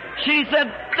Branham." She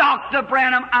said, "Dr.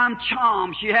 Branham, I'm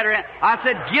Chom." She had her hand. I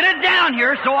said, "Get it down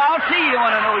here so I'll see you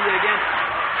when I know you again."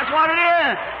 That's what it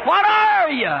is. What are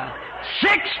you?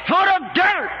 6 foot of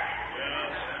dirt.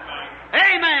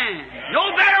 Amen.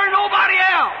 No better than nobody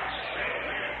else.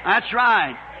 That's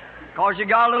right. 'Cause you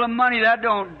got a little money, that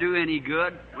don't do any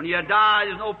good. When you die,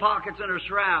 there's no pockets in a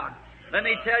shroud. Let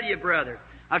me tell you, brother.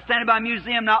 I was standing by a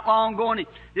museum not long ago, and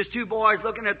there's 2 boys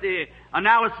looking at the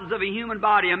analysis of a human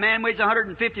body. A man weighs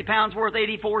 150 pounds, worth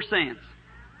 84 cents.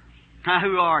 Now,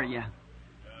 who are you?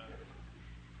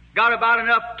 Got about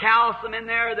enough calcium in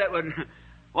there that would,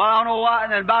 well, I don't know what,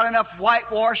 and about enough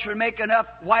whitewash would make enough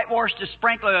whitewash to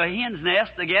sprinkle a hen's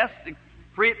nest, I guess, to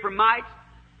free it from mites.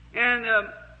 And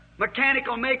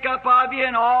mechanical makeup of you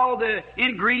and all the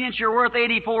ingredients, you're worth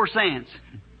 84 cents.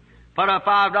 Put a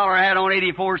 $5 hat on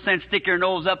 84 cents, stick your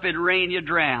nose up, it'd rain, you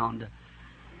drowned.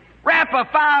 Wrap a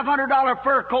 $500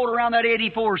 fur coat around that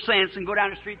 84 cents and go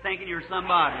down the street thinking you're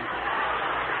somebody.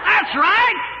 That's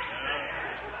right!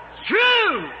 It's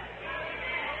true!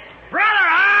 Brother,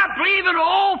 I believe in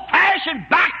old-fashioned,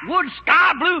 backwoods,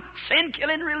 sky-blue,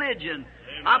 sin-killing religion.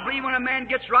 I believe when a man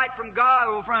gets right from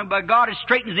God, but God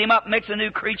straightens him up, makes a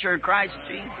new creature in Christ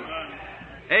Jesus.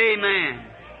 Amen.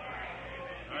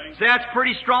 See, that's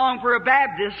pretty strong for a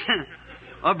Baptist.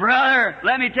 Well, brother,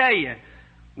 let me tell you,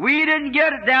 we didn't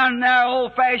get it down in our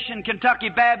old-fashioned Kentucky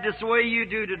Baptist the way you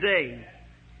do today.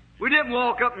 We didn't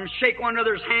walk up and shake one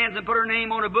another's hands and put our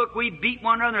name on a book. We beat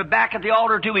one another back at the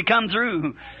altar till we come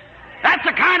through. That's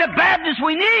the kind of Baptist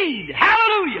we need.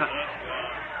 Hallelujah.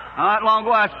 Not long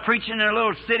ago, I was preaching in a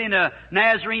little city, and a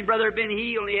Nazarene brother had been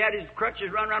healed, and he had his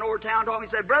crutches running around over town, told me,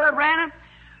 he said, "Brother Branham,"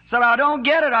 said, "I don't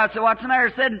get it." I said, "What's the matter?"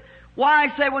 He said, "Why,"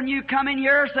 I said, "when you come in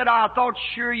here," said, "I thought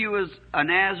sure you was a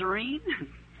Nazarene."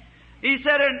 He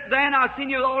said, "And then I seen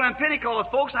you with all them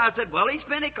Pentecost folks," and I said, "Well, he's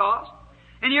Pentecost.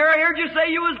 And here I heard you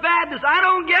say you was Baptist. I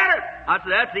don't get it." I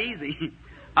said, "That's easy."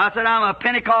 I said, "I'm a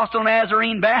Pentecostal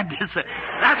Nazarene Baptist."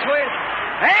 That's where,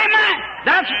 amen.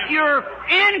 That's, you're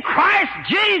in Christ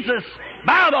Jesus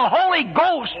by the Holy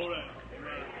Ghost.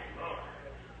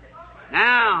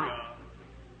 Now,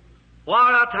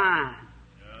 what a time.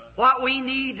 What we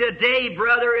need today,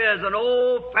 brother, is an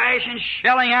old-fashioned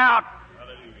shelling out.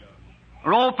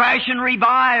 An old-fashioned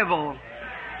revival.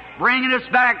 Bringing us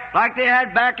back like they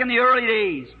had back in the early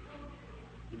days.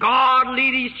 God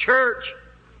lead His church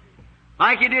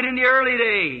like He did in the early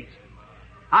days.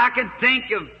 I can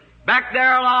think of back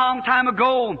there a long time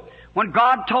ago when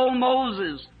God told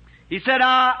Moses, He said,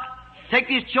 take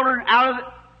these children out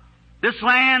of this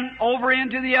land over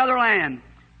into the other land.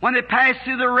 When they passed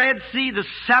through the Red Sea, the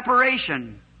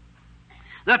separation,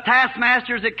 the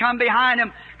taskmasters that come behind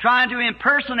them trying to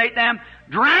impersonate them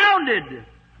drowned.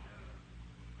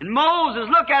 And Moses,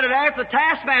 look at it, after the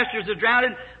taskmasters are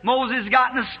drowned, Moses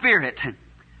got in the Spirit.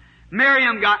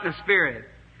 Miriam got in the Spirit.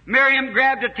 Miriam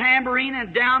grabbed a tambourine,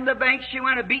 and down the bank she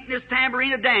went a-beating this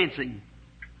tambourine a-dancing.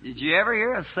 Did you ever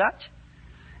hear of such?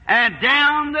 And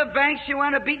down the bank she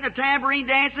went a-beating a tambourine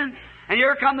dancing, and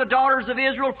here come the daughters of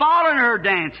Israel following her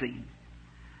dancing.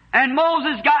 And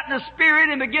Moses got in the Spirit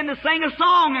and began to sing a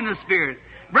song in the Spirit.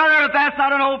 Brother, if that's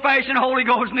not an old-fashioned Holy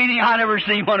Ghost meeting, I've never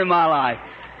seen one in my life.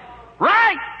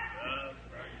 Right?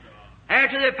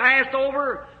 After they passed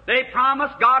over,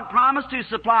 God promised to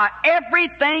supply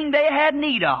everything they had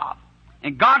need of.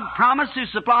 And God promised to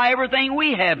supply everything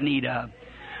we have need of.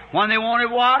 When they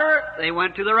wanted water, they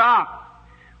went to the rock.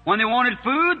 When they wanted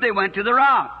food, they went to the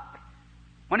rock.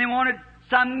 When they wanted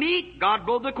some meat, God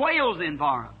blew the quails in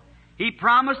for them. He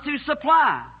promised to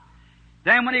supply.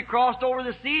 Then when He crossed over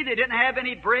the sea, they didn't have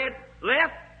any bread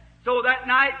left. So that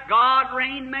night, God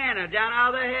rained manna down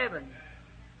out of the heaven.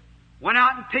 Went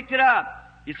out and picked it up.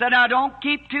 He said, "Now don't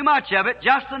keep too much of it,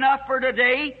 just enough for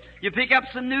today. You pick up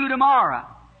some new tomorrow."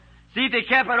 See, if they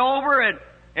kept it over,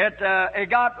 it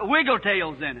got wiggle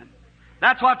tails in it.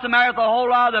 That's what's the matter with a whole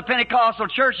lot of the Pentecostal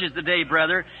churches today,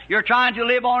 brother. You're trying to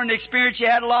live on an experience you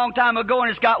had a long time ago, and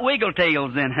it's got wiggle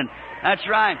tails in it. That's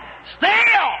right. Still!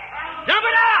 Dump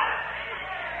it out!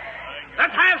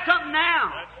 Let's have something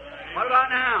now. What about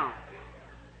now?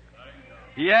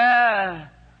 Yeah,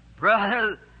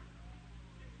 brother.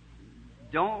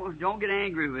 Don't get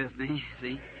angry with me,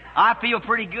 see. I feel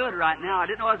pretty good right now. I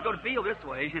didn't know I was going to feel this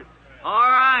way. All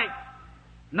right.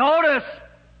 Notice.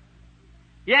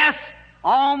 Yes,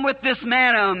 on with this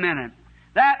manna a minute.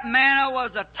 That manna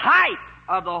was a type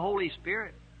of the Holy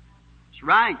Spirit. That's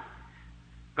right.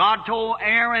 God told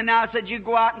Aaron, now said, you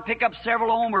go out and pick up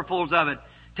several omerfuls of it.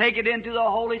 Take it into the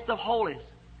holiest of holies.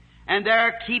 And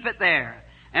there, keep it there.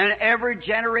 And every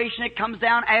generation that comes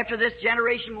down after this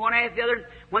generation, one after the other,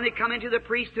 when they come into the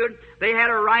priesthood, they had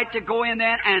a right to go in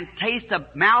there and taste a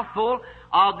mouthful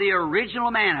of the original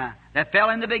manna that fell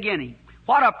in the beginning.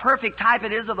 What a perfect type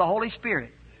it is of the Holy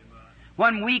Spirit.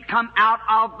 When we come out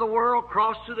of the world,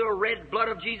 cross through the red blood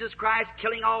of Jesus Christ,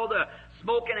 killing all the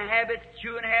smoking habits,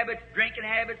 chewing habits, drinking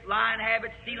habits, lying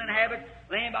habits, stealing habits,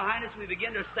 laying behind us, we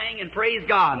begin to sing and praise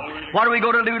God. What do we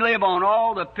go to do live on?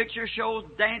 All the picture shows,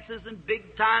 dances, and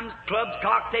big times, clubs,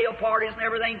 cocktail parties, and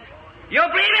everything. You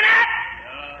believe in that?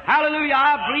 Hallelujah,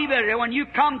 I believe it. When you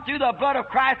come through the blood of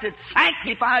Christ, it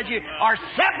sanctifies you or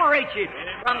separates you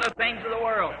from the things of the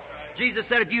world. Jesus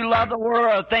said, if you love the world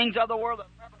or things of the world,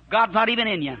 God's not even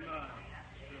in you.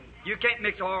 You can't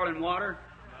mix oil and water.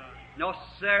 No,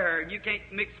 sir. You can't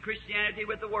mix Christianity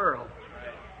with the world.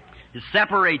 It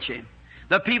separates you.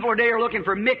 The people today are looking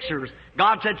for mixers.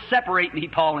 God said, separate me,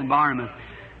 Paul and Barnabas.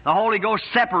 The Holy Ghost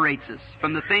separates us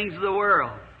from the things of the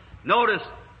world. Notice,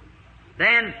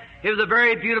 then, it was a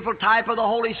very beautiful type of the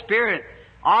Holy Spirit.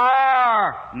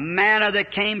 Our manna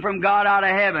that came from God out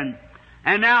of heaven.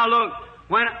 And now look,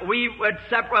 when we would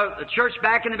separate the church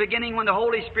back in the beginning, when the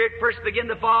Holy Spirit first began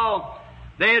to fall,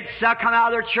 they had come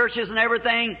out of their churches and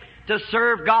everything to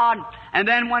serve God. And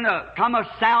then when come a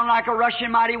sound like a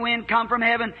rushing mighty wind come from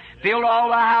heaven, filled all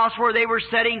the house where they were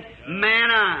sitting,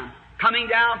 manna coming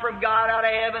down from God out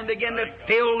of heaven, began to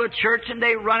fill the church, and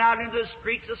they run out into the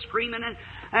streets of screaming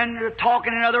and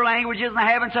talking in other languages and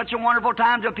having such a wonderful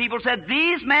time till people said,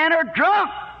 these men are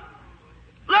drunk.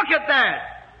 Look at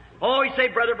that. Oh, you say,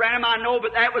 Brother Branham, I know,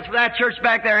 but that was for that church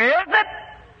back there, is it?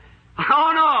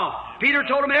 Oh, no. Peter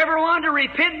told them, everyone to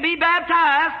repent and be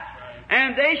baptized,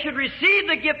 and they should receive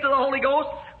the gift of the Holy Ghost,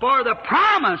 for the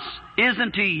promise is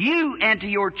unto you and to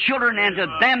your children and to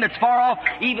them that's far off,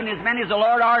 even as many as the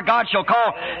Lord our God shall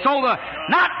call. So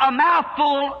not a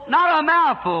mouthful,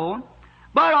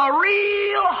 but a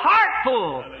real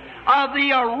heartful of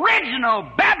the original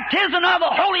baptism of the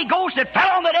Holy Ghost that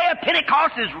fell on the day of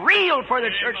Pentecost is real for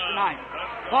the church tonight.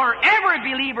 For every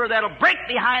believer that'll break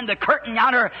behind the curtain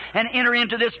yonder and enter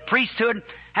into this priesthood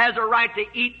has a right to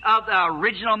eat of the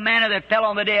original manna that fell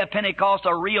on the day of Pentecost,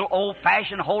 a real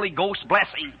old-fashioned Holy Ghost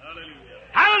blessing.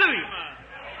 Hallelujah!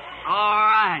 All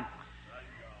right.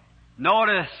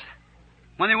 Notice,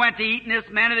 when they went to eating this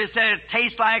manna, they said it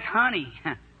tastes like honey.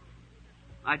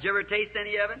 Did you ever taste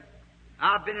any of it?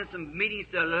 I've been in some meetings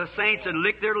that the saints had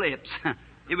licked their lips.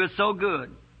 It was so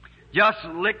good. Just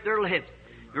licked their lips.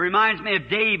 It reminds me of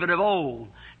David of old.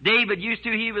 David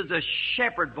he was a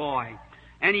shepherd boy.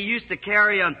 And he used to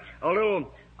carry a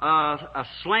little a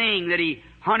sling that he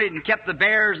hunted and kept the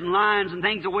bears and lions and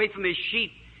things away from his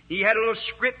sheep. He had a little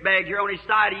script bag here on his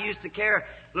side. He used to carry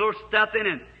little stuff in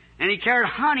it. And he carried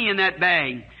honey in that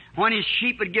bag. When his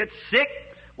sheep would get sick,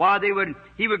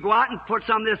 he would go out and put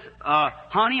some of this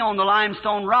honey on the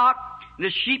limestone rock. And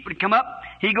the sheep would come up.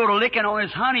 He'd go to licking on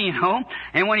his honey,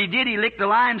 and when he did, he licked the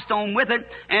limestone with it,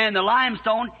 and the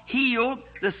limestone healed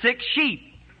the sick sheep.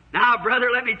 Now,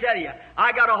 brother, let me tell you,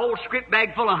 I got a whole script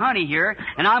bag full of honey here,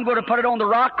 and I'm going to put it on the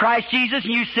rock, Christ Jesus,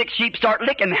 and you sick sheep start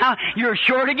licking. Now, you're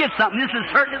sure to get something. This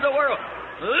is certain as the world.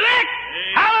 Lick!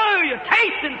 Hallelujah!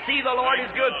 Taste and see the Lord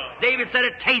is good. David said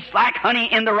it tastes like honey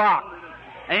in the rock.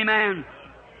 Amen.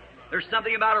 There's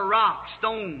something about a rock,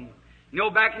 stone. You know,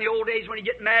 back in the old days when you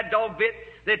get mad dog bit,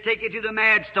 they'd take you to the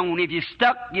mad stone. If you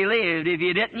stuck, you lived. If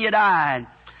you didn't, you died.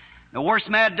 The worst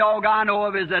mad dog I know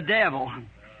of is the devil.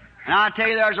 And I tell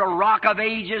you, there's a rock of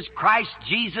ages, Christ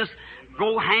Jesus.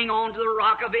 Go hang on to the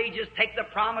rock of ages, take the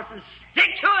promise and stick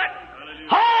to it.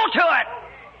 Hold to it.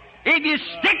 If you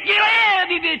stick, you live.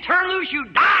 If you turn loose, you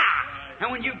die.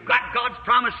 And when you've got God's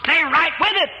promise, stay right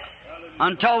with it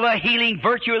until the healing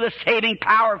virtue of the saving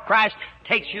power of Christ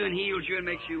takes you and heals you and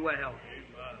makes you well.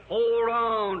 Hold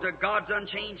on to God's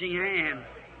unchanging hand.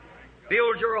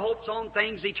 Build your hopes on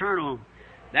things eternal.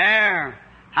 There.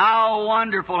 How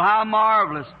wonderful, how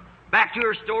marvelous. Back to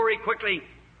her story quickly.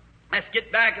 Let's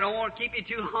get back, and I don't want to keep you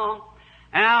too long.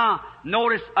 And now,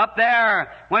 notice up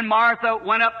there, when Martha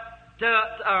went up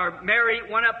Mary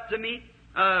went up to meet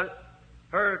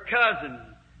her cousin,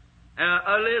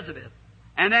 Elizabeth.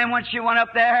 And then when she went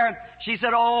up there, she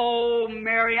said, "Oh,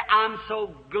 Mary, I'm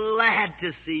so glad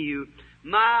to see you.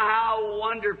 My, how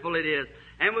wonderful it is."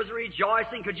 And was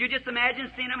rejoicing. Could you just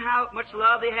imagine seeing them, how much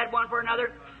love they had one for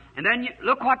another? And then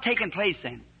look what taken place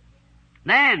then.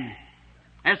 Then,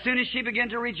 as soon as she began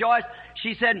to rejoice,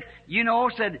 she said,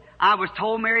 I was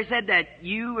told, Mary said, that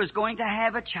you was going to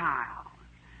have a child.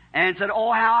 and said,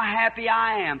 oh, how happy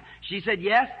I am. She said,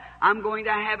 yes, I'm going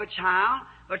to have a child,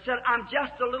 but said, I'm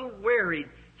just a little worried.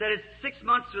 Said, it's 6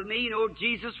 months with me. You know,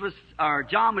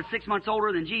 John was 6 months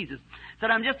older than Jesus.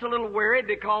 Said, I'm just a little worried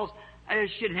because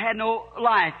she had no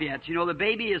life yet. You know, the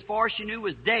baby, as far as she knew,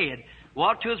 was dead. Well,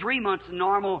 up to 3 months in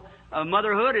normal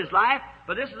motherhood is life,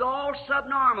 but this is all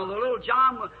subnormal. The little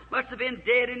John must have been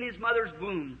dead in his mother's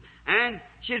womb. And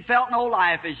she had felt no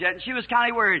life as yet, and she was kind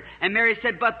of worried. And Mary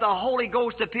said, but the Holy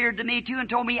Ghost appeared to me too and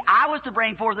told me I was to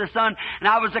bring forth a son, and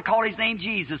I was to call his name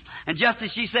Jesus. And just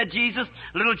as she said Jesus,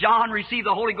 little John received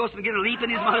the Holy Ghost and began to leap in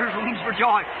his mother's womb for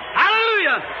joy.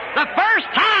 Hallelujah! The first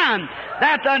time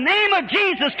that the name of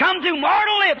Jesus come to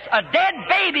mortal lips, a dead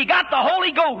baby got the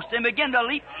Holy Ghost and began to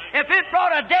leap. If it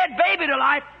brought a dead baby to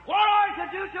life, what ought it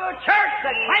to do to a church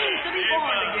that claims to be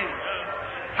born again?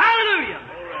 Hallelujah!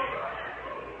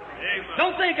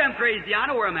 Don't think I'm crazy. I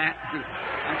know where I'm at.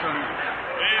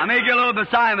 I may get a little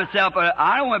beside myself, but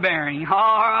I know my bearing. All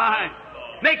right.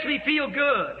 Makes me feel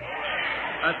good.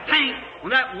 Think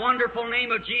when that wonderful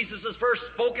name of Jesus was first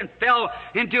spoken, fell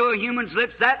into a human's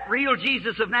lips, that real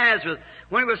Jesus of Nazareth,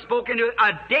 when it was spoken to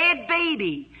a dead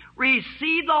baby,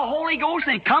 received the Holy Ghost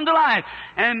and come to life.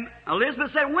 And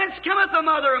Elizabeth said, whence cometh the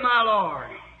mother of my Lord?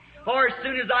 For as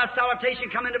soon as thy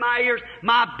salutation come into my ears,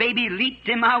 my baby leaped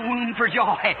in my womb for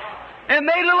joy. It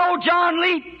made little old John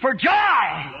leap for joy.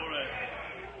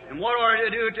 And what are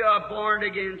to do to a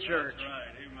born-again church?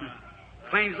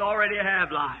 Claims already to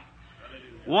have life.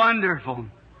 Wonderful.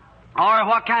 Or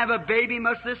what kind of a baby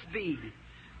must this be?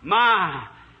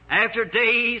 After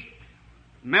days,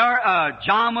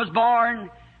 John was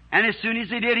born, and as soon as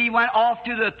he did, he went off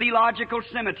to the theological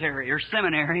cemetery, or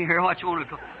seminary, or what you want to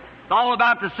call it. It's all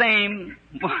about the same,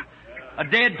 a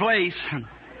dead place.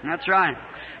 That's right.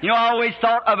 You know, I always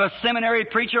thought of a seminary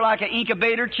preacher like an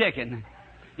incubator chicken.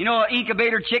 You know, an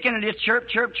incubator chicken and just chirp,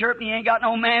 chirp, chirp, and he ain't got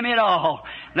no mammy at all.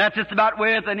 And that's just about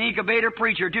with an incubator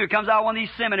preacher, too. It comes out of one of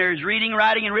these seminaries, reading,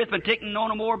 writing, and arithmetic, and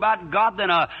knowing more about God than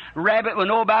a rabbit will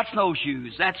know about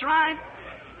snowshoes. That's right.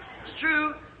 It's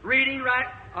true. Reading,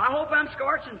 writing. I hope I'm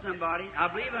scorching somebody. I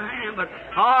believe I am, but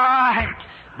all right.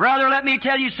 Brother, let me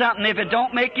tell you something. If it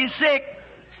don't make you sick,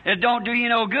 it don't do you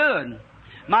no good.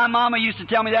 My mama used to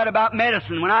tell me that about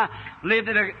medicine. When I lived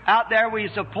out there, we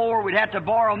used to pour. We'd have to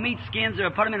borrow meat skins or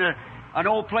put them in an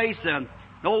old place, an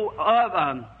old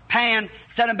pan,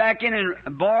 set them back in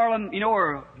and boil them, you know,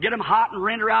 or get them hot and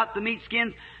render out the meat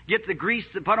skins, get the grease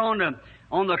to put on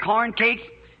the corn cakes.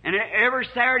 And every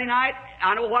Saturday night,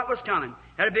 I know what was coming.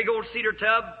 Had a big old cedar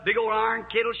tub, big old iron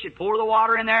kettle. She'd pour the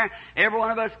water in there. Every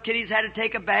one of us kiddies had to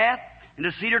take a bath in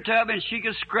the cedar tub, and she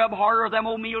could scrub harder with them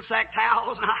old meal sack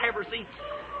towels than I ever seen.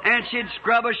 And she'd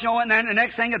scrub us, you know, and then the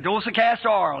next thing, a dose of castor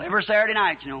oil every Saturday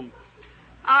night, you know.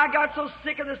 I got so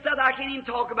sick of this stuff, I can't even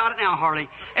talk about it now, hardly.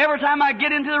 Every time I'd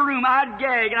get into the room, I'd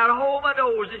gag, and I'd hold my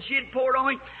nose, and she'd pour it on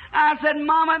me. I said,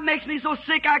 Mama, it makes me so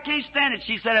sick, I can't stand it.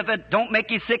 She said, if it don't make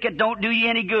you sick, it don't do you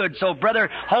any good. So, brother,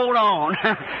 hold on.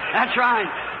 That's right.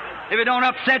 If it don't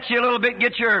upset you a little bit,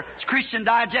 get your Christian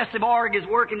digestive organs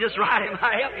working just right. It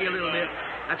might help you a little bit.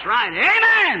 That's right.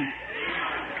 Amen!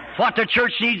 What the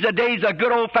church needs today is a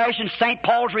good old-fashioned St.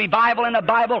 Paul's revival in the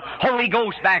Bible, Holy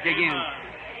Ghost back again.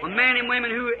 Men and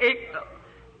women who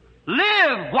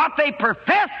live what they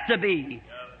profess to be.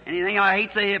 Anything I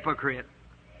hate's a hypocrite.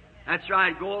 That's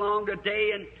right. Go along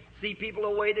today and see people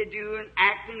the way they do and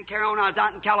act and carry on. I was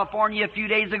out in California a few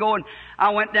days ago, and I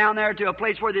went down there to a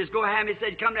place where this go have me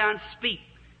said, come down and speak.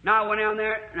 Now I went down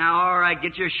there. Now, all right,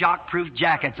 get your shock-proof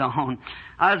jackets on.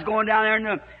 I was going down there,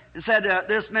 and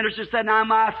this minister said, now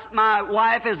my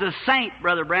wife is a saint,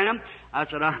 Brother Branham. I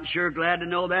said, I'm sure glad to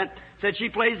know that. Said she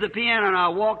plays the piano, and I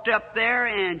walked up there,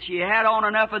 and she had on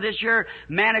enough of this here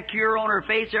manicure on her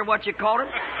face, or what you call it,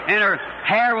 and her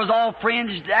hair was all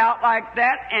fringed out like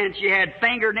that, and she had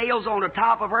fingernails on the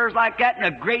top of hers like that, and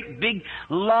a great big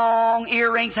long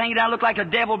earrings hanging down, looked like a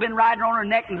devil been riding on her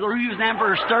neck and using them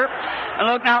for her stirrup, and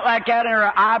looking out like that, and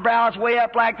her eyebrows way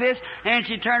up like this, and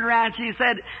she turned around and she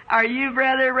said, are you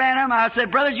Brother Branham? I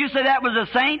said, brother, did you say that was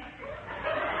a saint?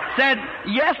 Said,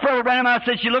 yes, Brother Branham. I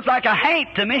said, she looked like a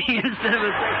haint to me instead of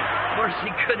a saint. Of course, she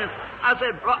couldn't. I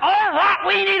said, what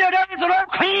we need to do is a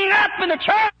little cleaning up in the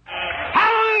church.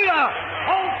 Hallelujah!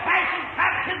 Old-fashioned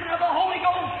baptism of the Holy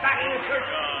Ghost back in the church.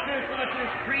 There's so much of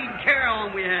this creed and carry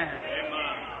on we have.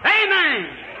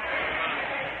 Amen!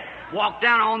 Walk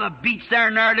down on the beach there,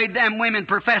 and there them women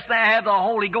profess they have the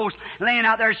Holy Ghost laying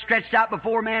out there stretched out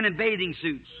before men in bathing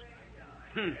suits.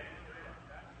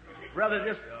 Brother,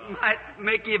 this might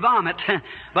make you vomit,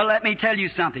 but let me tell you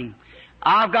something.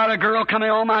 I've got a girl coming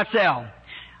on myself.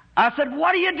 I said,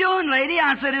 what are you doing, lady?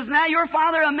 I said, isn't that your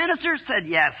father a minister? Said,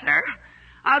 yes, sir.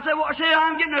 I said, well, she said,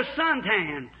 I'm getting a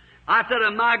suntan. I said,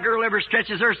 if my girl ever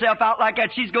stretches herself out like that,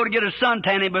 she's going to get a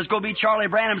suntan, but it's going to be Charlie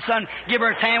Branham's son. Give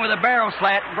her a tan with a barrel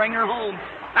slat and bring her home.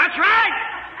 That's right.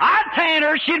 I'd tan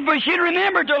her. She'd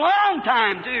remember it a long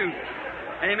time, too.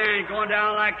 Amen. Going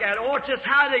down like that. Oh, it's just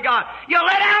how they got. You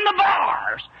let down the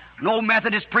bars. An old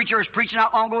Methodist preacher was preaching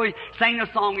not long ago. He sang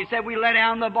a song. He said, we let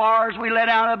down the bars, we let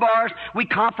down the bars. We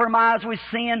compromise with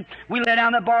sin. We let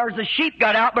down the bars. The sheep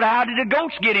got out, but how did the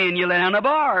goats get in? You let down the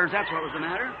bars. That's what was the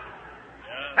matter.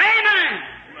 Amen.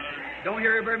 Don't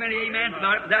hear very many amens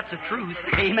about it, but that's the truth.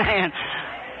 Amen.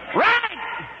 Right.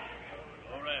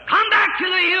 Come back to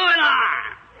the you and I.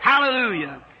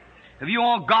 Hallelujah. If you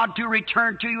want God to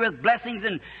return to you with blessings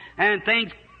and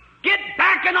things, get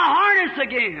back in the harness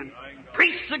again.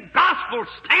 Preach the gospel.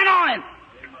 Stand on it.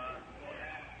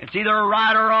 It's either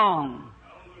right or wrong.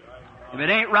 If it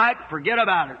ain't right, forget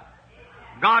about it.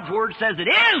 God's Word says it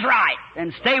is right,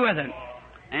 and stay with it.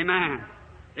 Amen.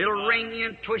 It'll wring you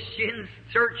and twist you and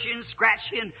search you and scratch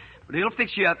you, but it'll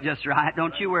fix you up just right.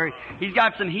 Don't you worry. He's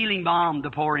got some healing balm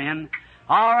to pour in.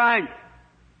 All right.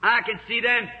 I can see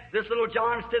then this little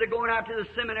John, instead of going out to the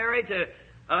seminary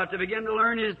to begin to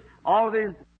learn all of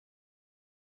his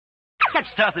such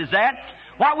stuff as that.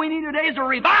 What we need today is a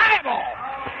revival.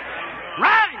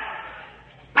 Right.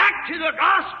 Back to the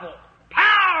gospel.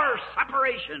 Power,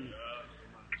 separation.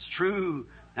 It's true.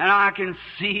 And I can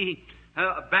see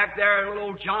back there, little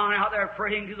old John out there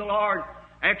praying to the Lord.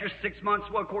 After 6 months,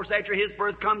 well, of course, after his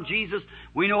birth come Jesus.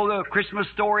 We know the Christmas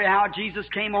story, how Jesus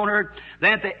came on earth.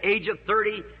 Then at the age of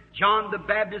 30, John the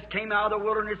Baptist came out of the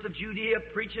wilderness of Judea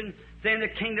preaching, saying the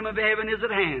kingdom of heaven is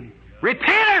at hand.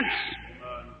 Repentance!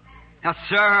 Now,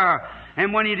 sir,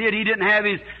 and when he did, he didn't have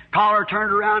his collar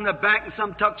turned around the back and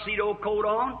some tuxedo coat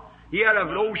on. He had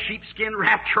an old sheepskin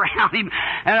wrapped around him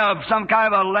and some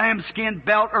kind of a lambskin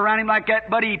belt around him like that.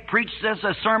 But he preached this,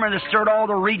 a sermon that stirred all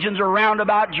the regions around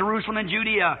about Jerusalem and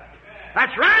Judea.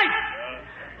 That's right.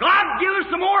 God give us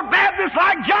some more Baptists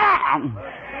like John.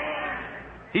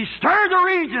 He stirred the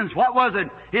regions. What was it?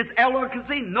 His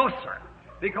eloquency? No, sir.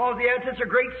 Because he had such a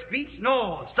great speech?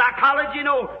 No. Psychology?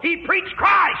 No. He preached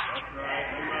Christ.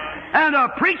 And the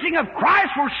preaching of Christ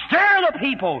will stir the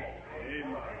people.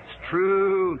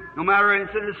 True. No matter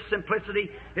it's in its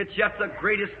simplicity, it's just the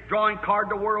greatest drawing card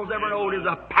the world's ever known is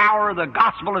the power of the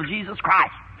gospel of Jesus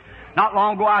Christ. Not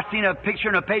long ago I seen a picture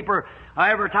in a paper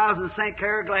advertising St.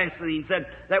 Clair gasoline. Said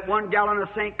that 1 gallon of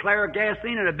St. Clair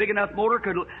gasoline and a big enough motor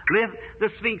could lift the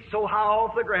Sphinx so high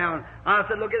off the ground. I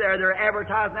said, look at there, they're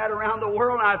advertising that around the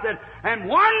world. And I said, and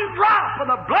 1 drop of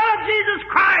the blood of Jesus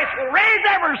Christ will raise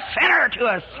every sinner to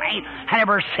a saint and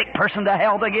every sick person to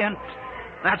health again.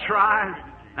 That's right.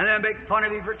 And then make fun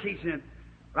of me for teaching it.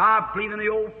 But I believe in the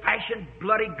old-fashioned,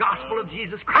 bloody gospel of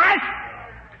Jesus Christ.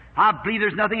 I believe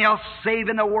there's nothing else save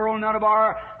in the world. None of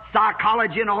our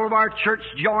psychology and all of our church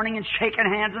joining and shaking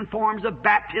hands and forms of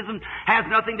baptism has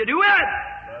nothing to do with it.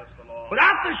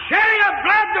 Without the shedding of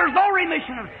blood, there's no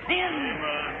remission of sin.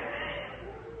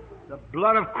 The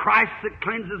blood of Christ that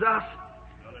cleanses us.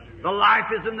 The life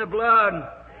is in the blood.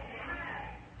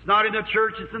 It's not in the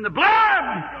church, it's in the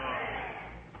blood.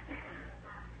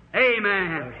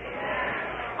 Amen.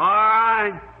 All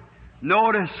right.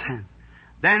 Notice,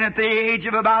 then at the age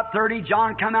of about 30,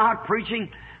 John come out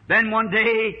preaching. Then one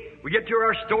day, we get to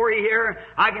our story here.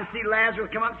 I can see Lazarus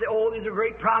come up and say, oh, there's a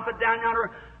great prophet down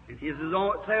yonder. And he's his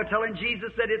own, telling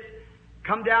Jesus that it's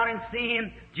come down and see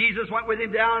him. Jesus went with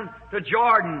him down to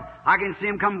Jordan. I can see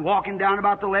him come walking down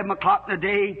about 11 o'clock in the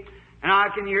day. And I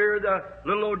can hear the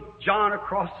little old John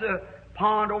across the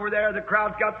pond over there. The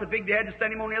crowd's got so big they had to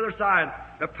stand him on the other side.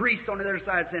 The priest on the other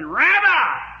side saying,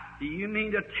 Rabbi, do you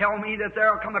mean to tell me that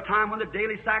there will come a time when the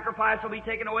daily sacrifice will be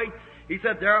taken away? He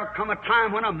said, there will come a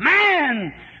time when a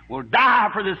man will die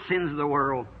for the sins of the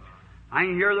world. I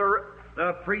can hear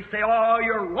the priest say, oh,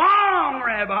 you're wrong,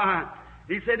 Rabbi.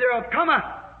 He said, there will come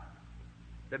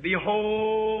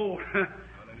behold,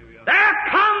 there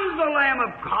comes the Lamb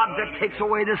of God that takes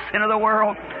away the sin of the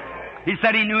world. He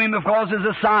said he knew him because there's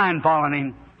a sign following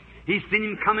him. He's seen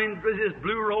him coming with his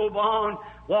blue robe on,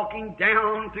 walking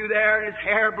down through there, and his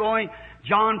hair blowing.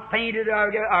 John fainted,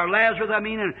 or Lazarus,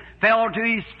 and fell to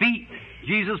his feet.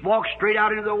 Jesus walked straight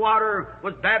out into the water,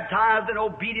 was baptized in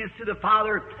obedience to the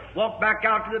Father, walked back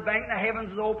out to the bank, and the heavens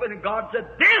was open, and God said,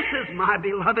 this is my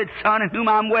beloved Son, in whom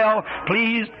I'm well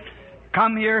pleased.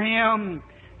 Come hear him.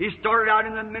 He started out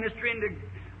in the ministry, and the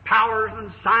powers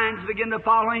and signs began to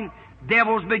follow him.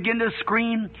 Devils begin to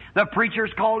scream. The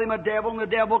preachers called him a devil, and the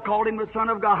devil called him the Son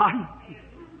of God.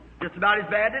 Just about as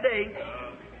bad today.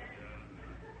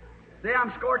 See,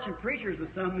 I'm scorching preachers with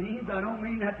some means. I don't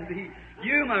mean that to be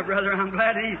you, my brother. I'm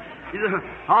glad he's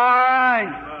all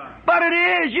right. But it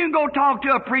is. You can go talk to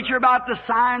a preacher about the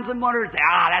signs and wonders.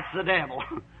 That's the devil.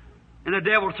 And the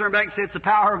devil will turn back and say, it's the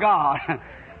power of God.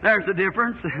 There's the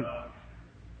difference.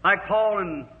 Like Paul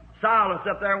and Silas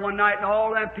up there one night, and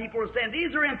all them people were saying,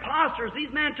 these are imposters.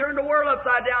 These men turned the world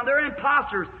upside down. They're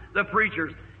imposters, the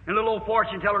preachers. And the little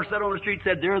fortune teller sat on the street and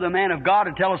said, they're the man of God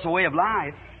to tell us the way of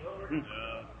life.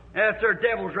 If their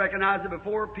devils recognize it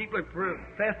before people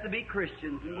profess to be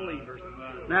Christians and believers.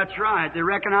 That's right. They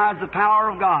recognize the power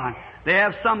of God. They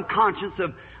have some conscience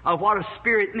of what a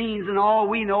spirit means, and all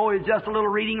we know is just a little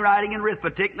reading, writing, and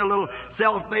arithmetic, and a little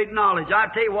self-made knowledge. I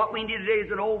tell you what we need today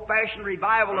is an old-fashioned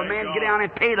revival. A man to get down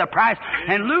and pay the price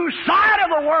and lose sight of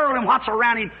the world and what's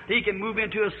around him. He can move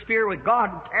into a sphere with God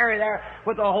and tarry there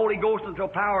with the Holy Ghost until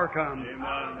power comes.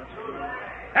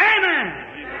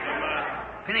 Amen.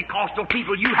 Pentecostal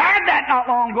people, you had that not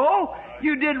long ago.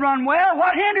 You did run well.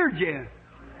 What hindered you?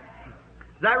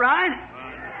 Is that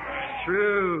right?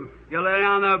 True. You let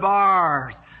down the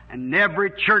bars. And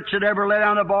every church that ever let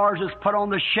down the bars is put on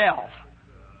the shelf.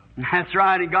 That's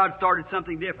right, and God started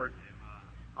something different.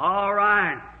 All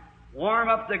right. Warm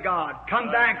up to God.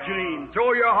 Come back to Him.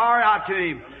 Throw your heart out to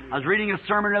Him. I was reading a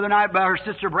sermon the other night by her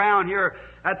sister Brown here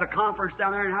at the conference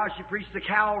down there, and how she preached the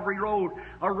Calvary Road,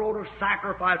 a road of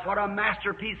sacrifice. What a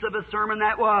masterpiece of a sermon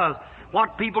that was.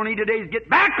 What people need today is get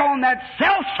back on that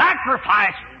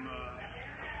self-sacrifice.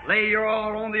 Lay your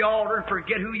all on the altar and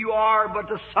forget who you are, but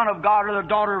the Son of God or the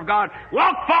daughter of God.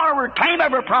 Walk forward. Claim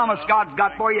every promise God's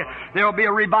got for you. There will be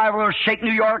a revival that will shake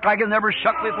New York like it never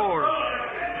shook before.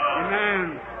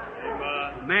 Amen.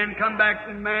 Men come back,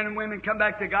 men and women come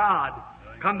back to God.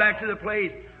 Come back to the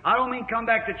place. I don't mean come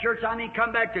back to church. I mean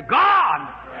come back to God.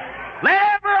 Let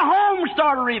every home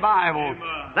start a revival.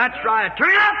 That's right.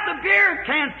 Turn out the beer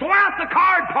cans. Throw out the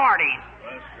card parties.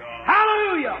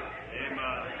 Hallelujah.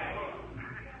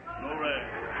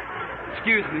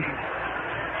 Excuse me.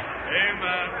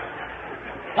 Amen.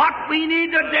 What we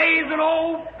need today is an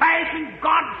old-fashioned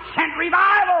God-sent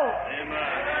revival.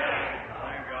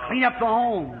 Amen. Clean up the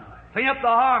home. Clean up the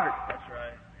heart. That's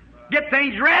right. Get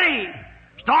things ready.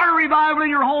 Start a revival in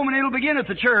your home and it'll begin at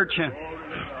the church.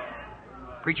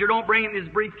 Preacher, don't bring it in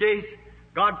his briefcase.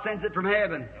 God sends it from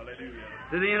heaven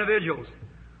to the individuals.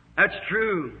 That's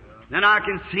true. Then I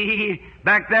can see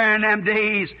back there in them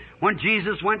days when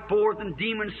Jesus went forth and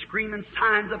demons screaming,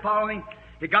 signs of following.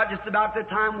 It got just about the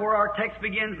time where our text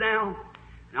begins now.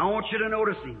 And I want you to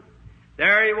notice him.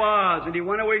 There he was, and he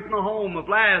went away from the home of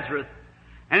Lazarus.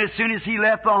 And as soon as he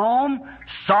left the home,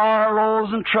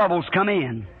 sorrows and troubles come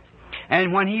in.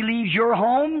 And when he leaves your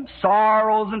home,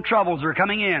 sorrows and troubles are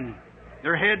coming in.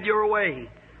 They're headed your way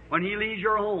when he leaves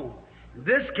your home. In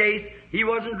this case, he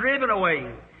wasn't driven away.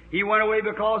 He went away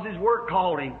because his work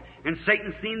called him, and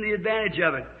Satan seen the advantage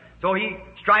of it. So he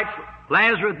strikes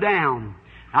Lazarus down.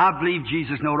 I believe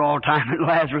Jesus knowed all the time that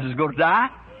Lazarus is going to die.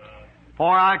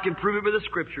 For I can prove it with the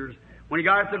Scriptures. When he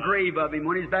got at the grave of him,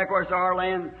 when he's back where our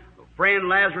land, friend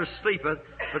Lazarus sleepeth,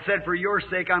 but said, for your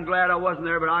sake I'm glad I wasn't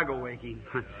there, but I go wake him.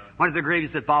 When at the grave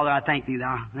he said, Father, I thank thee,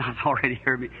 thou hast already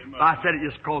heard me. But I said it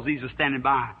just because these were standing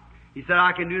by. He said,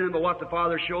 I can do nothing but what the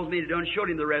Father shows me. He done showed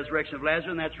him the resurrection of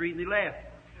Lazarus, and that's the reason he left.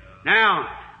 Now,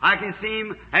 I can see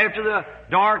him after the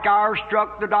dark hour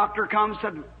struck, the doctor comes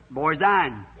and said, boy's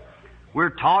dying. We're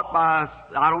taught by,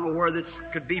 I don't know where this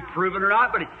could be proven or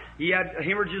not, but he had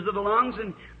hemorrhages of the lungs,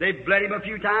 and they bled him a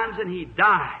few times, and he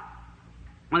died.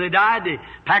 When they died, they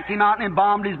packed him out and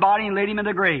embalmed his body and laid him in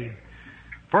the grave.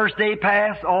 First day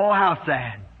passed, oh, how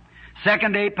sad.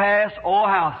 Second day passed, oh,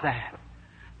 how sad.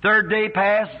 Third day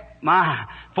passed, my.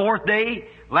 Fourth day,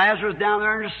 Lazarus down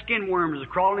there and the skin worms are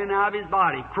crawling in and out of his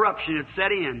body. Corruption had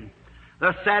set in.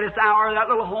 The saddest hour that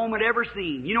little home had ever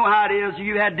seen. You know how it is.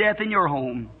 You had death in your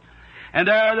home. And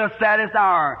there, the saddest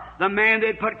hour, the man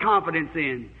they'd put confidence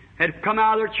in had come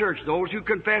out of their church. Those who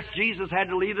confessed Jesus had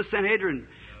to leave the Sanhedrin.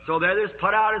 So there they was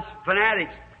put out as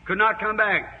fanatics. Could not come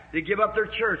back. They give up their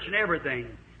church and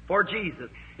everything for Jesus,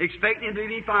 expecting him to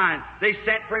be fine. They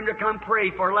sent for him to come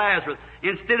pray for Lazarus.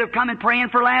 Instead of coming praying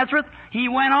for Lazarus, he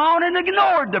went on and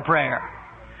ignored the prayer.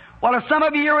 Well, if some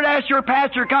of you here would ask your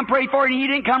pastor to come pray for you and he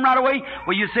didn't come right away,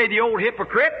 well, you say, the old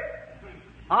hypocrite,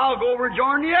 I'll go over and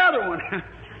join the other one.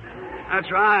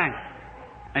 That's right.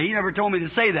 Now, he never told me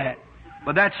to say that,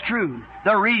 but that's true.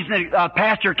 The reason a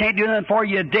pastor can't do nothing for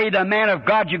you today, the man of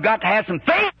God, you've got to have some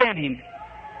faith in him.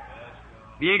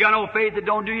 If you ain't got no faith, it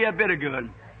don't do you a bit of good.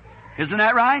 Isn't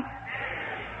that right?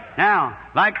 Now,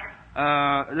 like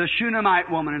the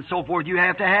Shunammite woman and so forth, you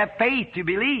have to have faith to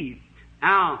believe.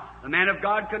 Now, the man of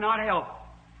God could not help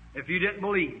if you didn't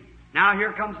believe. Now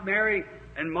here comes Mary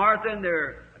and Martha, and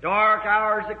their dark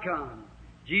hours had come.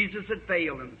 Jesus had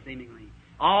failed them, seemingly.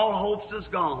 All hopes was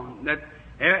gone. That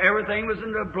everything was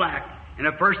in the black. And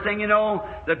the first thing you know,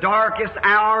 the darkest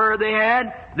hour they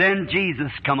had, then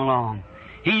Jesus come along.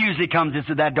 He usually comes just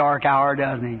at that dark hour,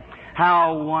 doesn't he?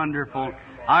 How wonderful.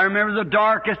 I remember the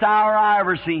darkest hour I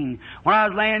ever seen. When I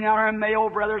was laying down in Mayo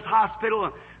Brothers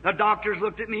Hospital, the doctors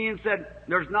looked at me and said,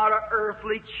 there's not an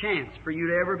earthly chance for you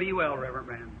to ever be well, Reverend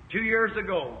Branham. 2 years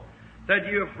ago, said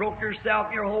you have broke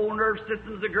yourself, your whole nerve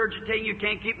system's regurgitating, you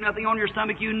can't keep nothing on your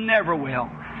stomach, you never will.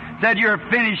 Said you're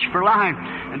finished for life.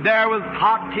 And there was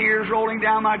hot tears rolling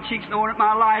down my cheeks, knowing that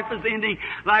my life was ending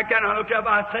like that. And I looked up,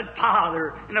 I said,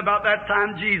 Father. And about that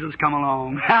time, Jesus come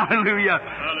along. Hallelujah.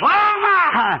 Oh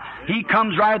my! He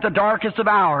comes right at the darkest of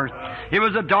hours. It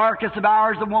was the darkest of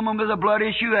hours the woman with a blood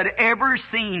issue had ever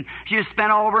seen. She had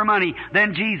spent all of her money.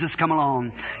 Then Jesus come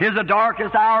along. It was the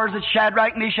darkest hours that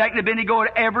Shadrach, Meshach, and Abednego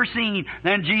had ever seen.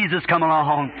 Then Jesus come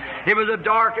along. It was the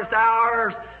darkest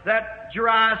hours that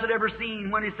Jairus had ever seen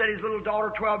when he said his little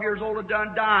daughter, 12 years old, had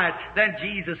done died. Then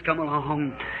Jesus come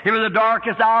along. It was the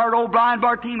darkest hour old blind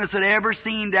Bartimaeus had ever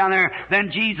seen down there.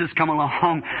 Then Jesus come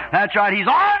along. That's right. He's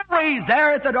always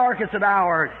there at the darkest of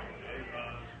hours.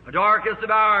 The darkest of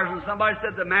hours. And somebody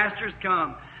said the Master's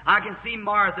come. I can see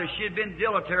Martha. She had been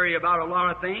dilatory about a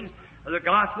lot of things of the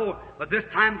gospel, but this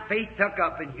time faith took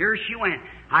up, and here she went.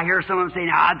 I hear some of them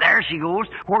saying, there she goes.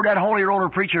 Where'd that holy roller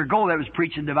preacher go that was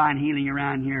preaching divine healing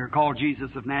around here, called Jesus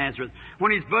of Nazareth?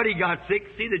 When his buddy got sick,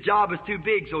 see, the job was too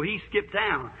big, so he skipped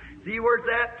town. See where's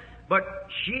that? But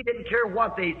she didn't care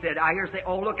what they said. I hear say,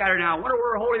 look at her now. I wonder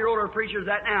where holy roller preacher's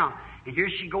at now. And here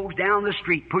she goes down the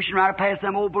street, pushing right past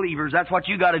them old believers. That's what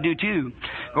you got to do too.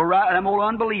 Go right, them old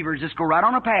unbelievers, just go right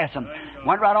on past them.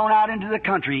 Went right on out into the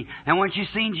country. And when she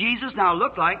seen Jesus, now it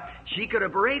looked like she could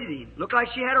have berated him. Looked like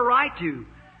she had a right to.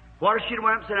 What if she'd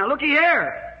went up and said, now looky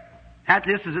here.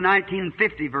 This is a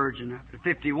 1950 virgin, after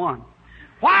 51.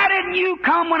 Why didn't you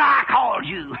come when I called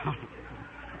you?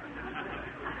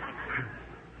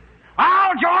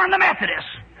 I'll join the Methodists.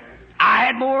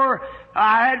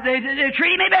 They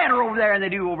treat me better over there than they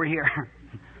do over here.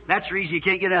 That's the reason you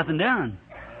can't get nothing done.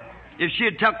 If she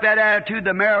had took that attitude,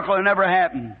 the miracle would never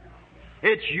happen.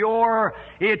 It's your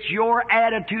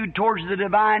attitude towards the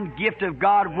divine gift of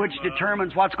God which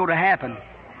determines what's going to happen.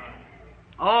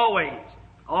 Always.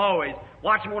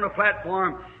 Watch them on a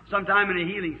platform sometime in a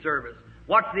healing service.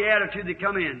 Watch the attitude they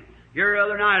come in. Here the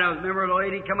other night, I remember a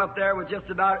lady come up there with just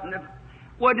about...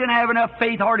 didn't have enough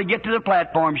faith hardly to get to the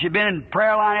platform. She'd been in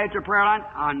prayer line after prayer line.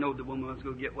 I know the woman was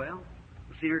going to get well.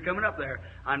 I seen her coming up there.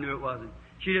 I knew it wasn't.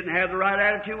 She didn't have the right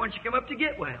attitude when she came up to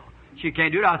get well. She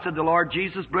can't do it. I said, the Lord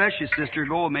Jesus bless you, sister.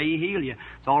 Lord, may He heal you.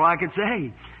 That's all I could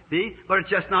say. See? But it's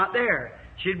just not there.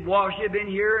 She'd been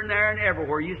here and there and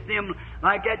everywhere. You see them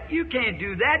like that. You can't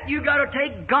do that. You got to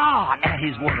take God at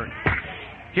His word.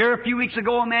 Here a few weeks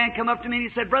ago, a man come up to me and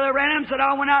he said, Brother Branham, said,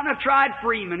 I went out and I tried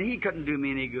Freeman. He couldn't do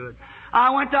me any good. I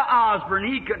went to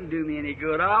Osborne. He couldn't do me any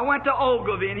good. I went to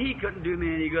Ogilvie and he couldn't do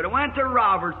me any good. I went to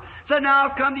Roberts. Said, now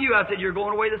I've come to you. I said, you're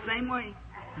going away the same way.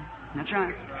 That's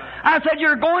right. I said,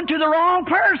 you're going to the wrong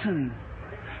person.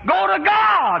 Go to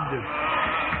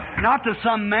God. Not to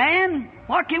some man.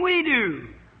 What can we do?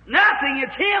 Nothing.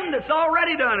 It's Him that's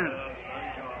already done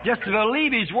it. Just to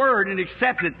believe His word and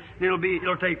accept it,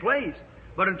 it'll take place.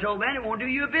 But until then, it won't do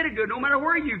you a bit of good, no matter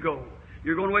where you go.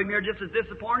 You're going away from here just as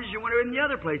disappointed as you went in the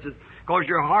other places. Because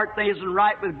your heart isn't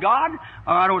right with God.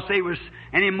 Or I don't say it was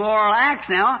any moral acts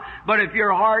now, but if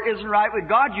your heart isn't right with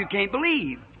God, you can't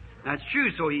believe. That's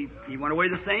true, so he went away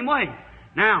the same way.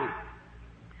 Now,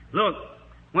 look,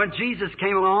 when Jesus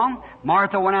came along,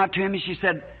 Martha went out to him and she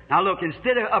said, now look,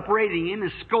 instead of upbraiding him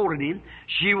and scolding him,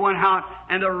 she went out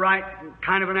and the right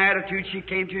kind of an attitude, she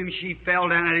came to him, she fell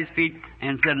down at his feet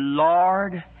and said,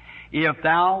 Lord, if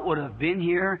thou would have been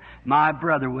here, my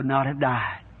brother would not have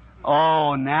died.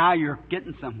 Oh, now you're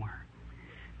getting somewhere.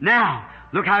 Now,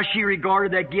 look how she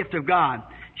regarded that gift of God.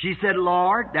 She said,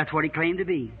 Lord, that's what he claimed to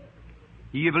be.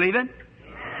 Do you believe it?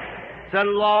 Said,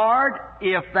 Lord,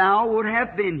 if thou would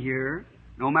have been here,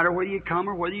 no matter whether you come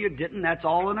or whether you didn't, that's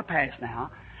all in the past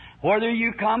now. Whether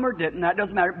you come or didn't, that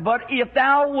doesn't matter. But if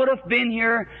thou would have been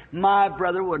here, my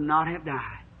brother would not have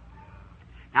died.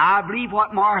 Now, I believe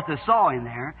what Martha saw in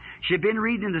there, she'd been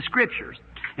reading the Scriptures,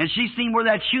 and she seen where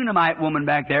that Shunammite woman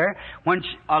back there, when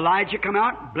Elijah come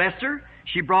out, blessed her,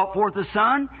 She brought forth a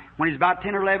son. When he was about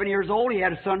 10 or 11 years old, he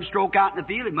had a sunstroke out in the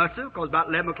field. He must have, because about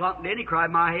 11 o'clock in the day, he cried,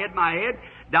 my head,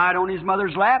 died on his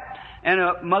mother's lap. And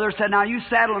mother said, now you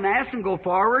saddle an ass and go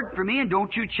forward for me, and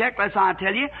don't you check, lest I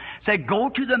tell you. Said, go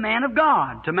to the man of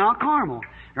God, to Mount Carmel.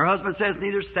 Her husband says,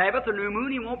 neither Sabbath or new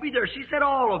moon, he won't be there. She said,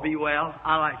 all will be well.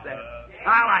 I like that.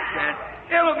 I like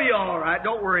that. It'll be all right.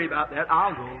 Don't worry about that.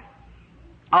 I'll go.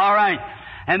 All right.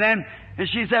 And then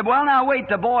she said, well, now wait,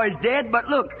 the boy's dead. But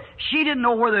look, she didn't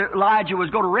know whether Elijah was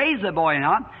going to raise the boy or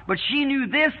not. But she knew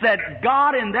this, that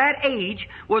God in that age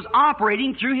was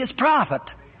operating through His prophet.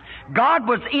 God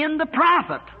was in the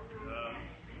prophet.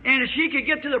 And if she could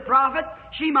get to the prophet,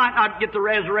 she might not get the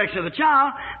resurrection of the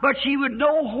child, but she would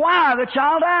know why the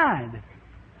child died.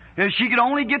 If she could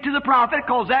only get to the prophet,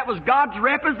 because that was God's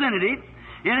representative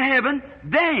in heaven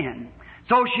then.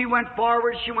 So she went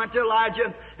forward, she went to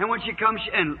Elijah, and when she comes,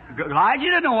 and Elijah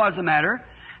didn't know what was the matter.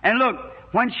 And look,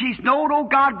 when she knowed, oh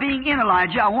God being in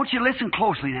Elijah, I want you to listen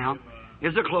closely now.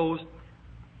 Is it closed?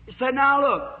 He said, now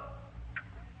look.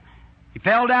 He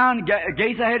fell down,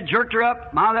 Gaza had jerked her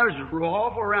up. My, that was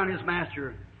awful around his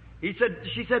master.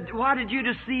 She said, why did you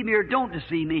deceive me or don't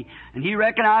deceive me? And he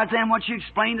recognized then when she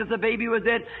explained that the baby was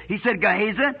dead. He said,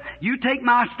 Gehazi, you take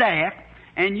my staff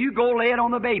and you go lay it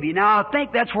on the baby. Now I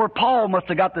think that's where Paul must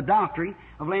have got the doctrine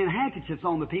of laying handkerchiefs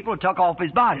on the people and took off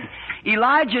his body.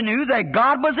 Elijah knew that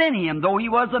God was in him, though he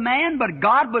was a man, but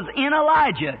God was in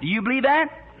Elijah. Do you believe that?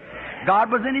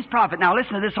 God was in his prophet. Now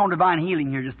listen to this on divine healing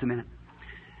here just a minute.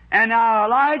 And now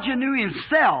Elijah knew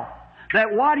himself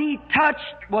that what he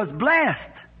touched was blessed.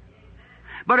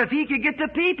 But if he could get the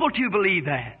people to believe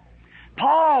that.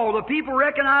 Paul, the people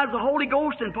recognized the Holy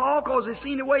Ghost in Paul because they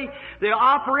seen the way, the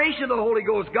operation of the Holy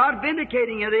Ghost, God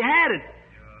vindicating it, they had it.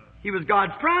 He was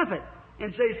God's prophet.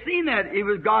 And so they seen that. He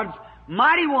was God's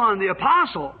mighty one, the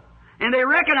apostle. And they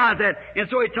recognized that. And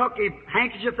so he took a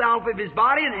handkerchief out of his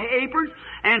body and aprons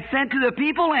and sent to the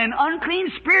people, and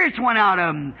unclean spirits went out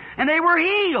of them. And they were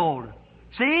healed.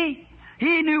 See?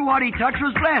 He knew what he touched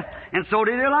was blessed. And so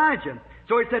did Elijah.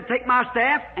 So he said, take my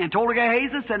staff, and told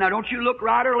Gehazi, said, now don't you look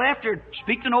right or left or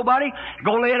speak to nobody.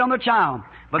 Go lay it on the child.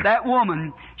 But that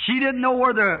woman, she didn't know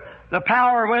where the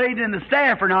power laid in the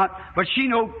staff or not, but she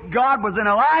knew God was in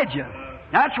Elijah.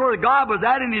 That's where God was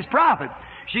at in his prophet.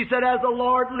 She said, as the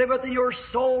Lord liveth and your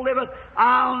soul liveth,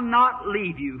 I'll not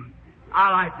leave you.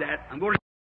 I like that. I'm going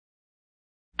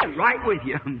to be right with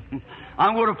you.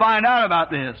 I'm going to find out about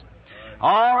this.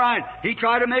 All right. He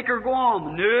tried to make her go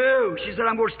on. No. She said,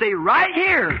 I'm going to stay right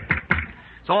here.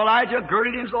 So Elijah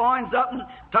girded his loins up and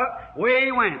away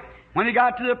he went. When he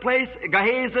got to the place,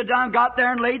 Gehazi got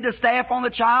there and laid the staff on the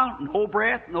child. No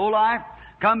breath, no life.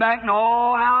 Come back and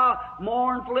oh, how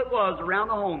mournful it was around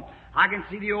the home. I can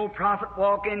see the old prophet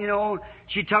walk in,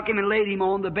 She took him and laid him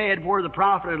on the bed where the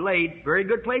prophet had laid. Very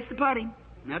good place to put him.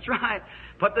 That's right.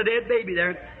 Put the dead baby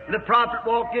there. And the prophet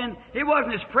walked in. It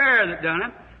wasn't his prayer that done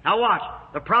it. Now watch.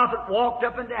 The prophet walked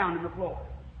up and down in the floor.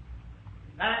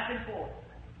 Back and forth.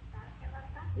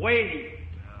 Waiting.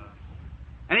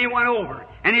 And he went over.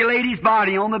 And he laid his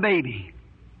body on the baby.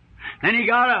 Then he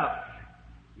got up.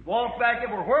 He walked back and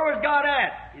forth. Where was God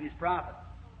at? In his prophet.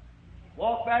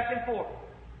 Walked back and forth.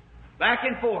 Back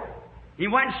and forth. He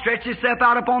went and stretched himself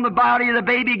out upon the body of the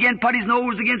baby again, put his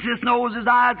nose against its nose, his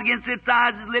eyes against its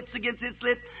eyes, his lips against its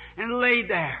lips, and laid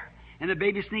there. And the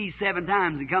baby sneezed 7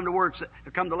 times and come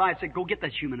to life, said, go get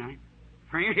that Shumanite.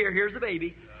 Here's the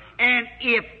baby. And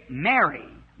if Mary,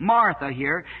 Martha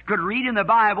here, could read in the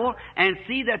Bible and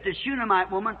see that the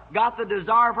Shunammite woman got the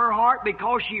desire of her heart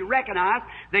because she recognized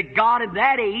that God at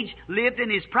that age lived in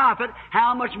His prophet,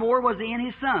 how much more was He in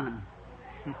His Son?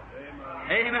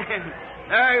 Amen.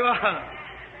 There he was.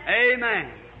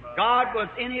 Amen. God was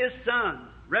in His Son,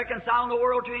 reconciling the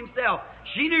world to Himself.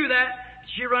 She knew that.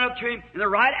 She ran up to Him in the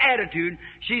right attitude.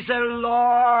 She said,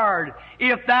 Lord,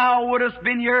 if Thou wouldest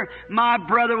been here, my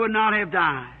brother would not have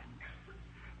died.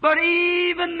 But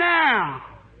even now,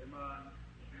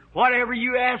 whatever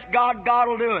you ask God, God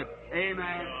will do it.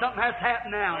 Amen. Something has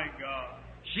happened now.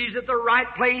 She's at the right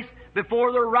place,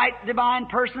 before the right divine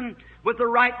person, with the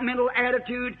right mental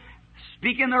attitude,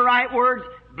 speaking the right words,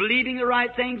 believing the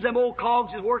right things. Them old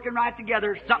cogs is working right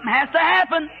together. Something has to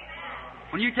happen.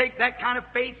 When you take that kind of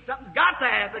faith, something's got to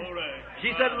happen.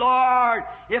 She said, Lord,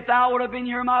 if Thou would have been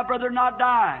here, my brother not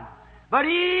died. But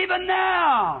even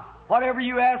now, whatever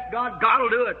you ask God, God will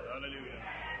do it.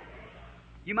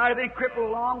 You might have been crippled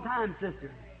a long time,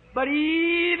 sister. But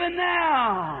even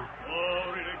now,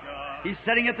 He's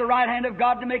sitting at the right hand of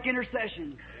God to make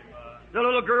intercession. The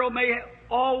little girl may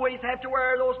always have to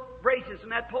wear those braces from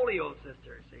that polio,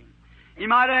 sister, see. You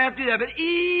might have to do that, but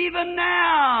even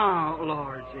now,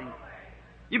 Lord, see.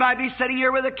 You might be sitting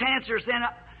here with a cancer saying,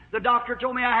 the doctor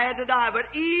told me I had to die,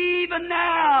 but even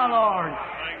now, Lord,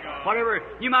 whatever,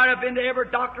 you might have been to every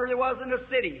doctor there was in the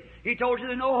city. He told you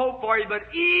there's no hope for you, but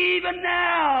even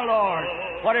now, Lord,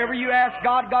 whatever you ask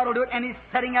God, God will do it, and He's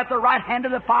sitting at the right hand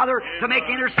of the Father to make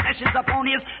intercessions upon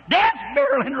His death,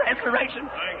 burial, and resurrection.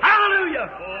 Hallelujah!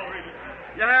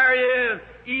 There He is.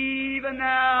 Even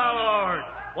now, Lord.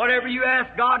 Whatever you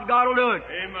ask God, God will do it.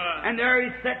 Amen. And there He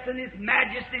sits in His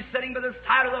majesty, sitting by the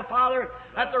side of the Father,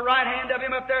 at the right hand of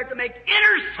Him up there to make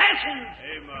intercessions.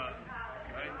 Amen.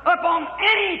 Upon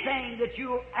anything that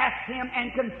you ask Him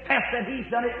and confess that He's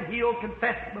done it, and He'll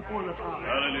confess it before the Father.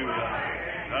 Hallelujah.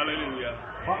 Hallelujah.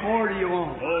 What more do you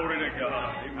want? Glory to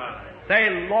God. Amen.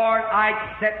 Say, Lord, I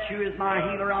accept You as my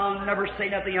healer. I'll never say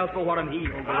nothing else but what I'm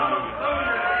healed.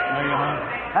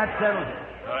 That's settled.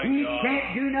 He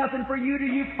can't do nothing for you till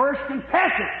you first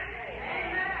confess it.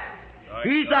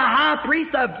 He's the high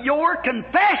priest of your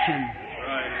confession.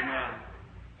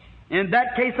 In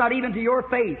that case, not even to your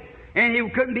faith. And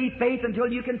it couldn't be faith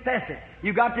until you confess it.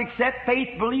 You've got to accept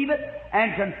faith, believe it,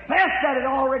 and confess that it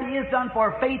already is done,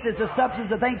 for faith is the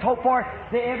substance of things hoped for,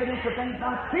 the evidence of things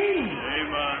not seen.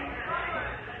 Amen.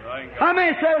 How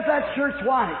many says that's church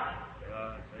white?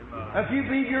 If you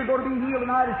believe you're going to be healed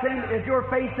tonight, if your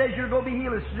faith says you're going to be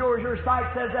healed, it's yours, your sight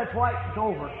says that's white, it's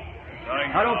over.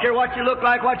 I don't care what you look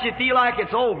like, what you feel like,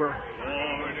 it's over.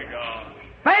 Glory to God.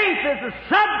 Faith is the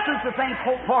substance of things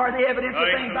hoped for, the evidence of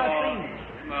things not seen.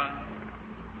 Amen.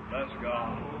 Bless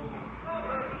God.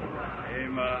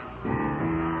 Amen.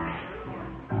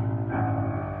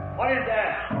 What is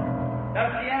that?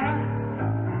 That's piano?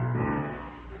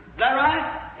 Is that right?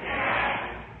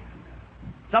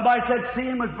 Somebody said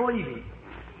seeing was believing.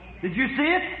 Did you see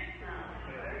it?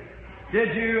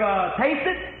 Did you taste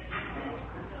it?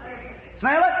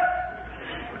 Smell it?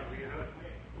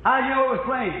 How did you know it was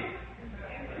playing?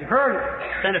 You heard it.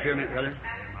 Stand up here a minute, brother.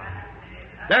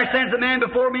 There stands a man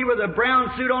before me with a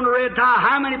brown suit on a red tie.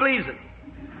 How many believes it?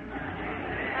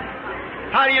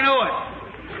 How do you know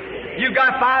it? You've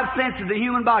got 5 senses of the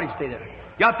human body. Stay there.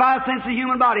 You got 5 senses of the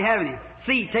human body, haven't you?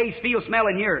 See, taste, feel, smell,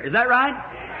 and hear. Is that right?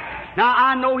 Now,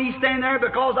 I know he's standing there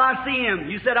because I see him.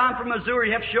 You said, I'm from Missouri.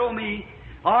 You have to show me.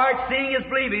 All right, seeing is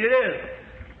believing. It is.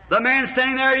 The man's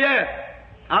standing there yet.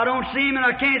 I don't see him and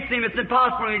I can't see him. It's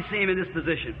impossible for me to see him in this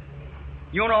position.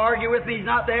 You want to argue with me he's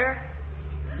not there?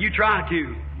 You try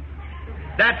to.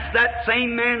 That's that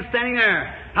same man standing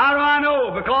there. How do I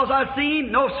know? Because I see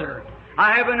him? No, sir.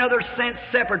 I have another sense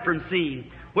separate from seeing,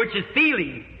 which is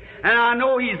feeling. And I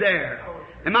know he's there.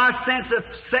 And my sense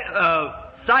of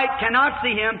sight cannot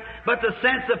see him, but the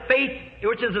sense of faith,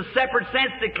 which is a separate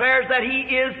sense, declares that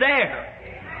he is there.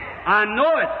 I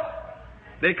know it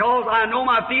because I know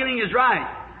my feeling is right.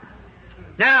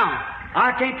 Now,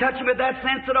 I can't touch him with that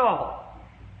sense at all.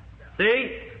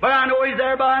 See? But I know he's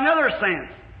there by another sense,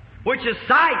 which is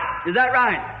sight. Is that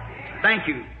right? Thank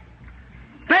you.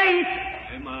 Faith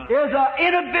is an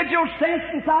individual sense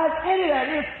besides any of that.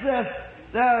 It's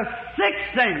the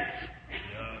sixth sense.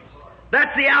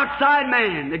 That's the outside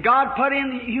man that God put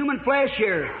in the human flesh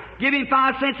here, giving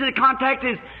 5 senses to contact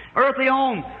his earthly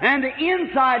home. And the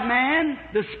inside man,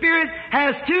 the spirit,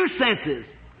 has 2 senses,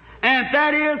 and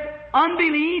that is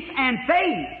unbelief and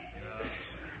faith.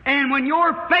 And when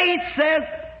your faith says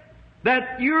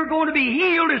that you're going to be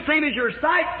healed, the same as your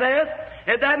sight says,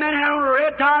 if that man had on a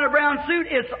red tie and a brown suit,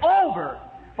 it's over.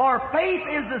 For faith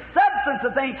is the substance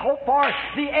of things hoped for,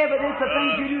 the evidence of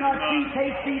things you do not see,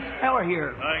 taste, see, smell, or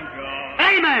hear. Thank God.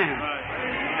 Amen.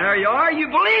 There you are. You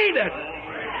believe it.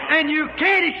 And you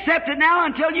can't accept it now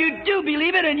until you do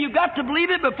believe it, and you've got to believe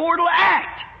it before it'll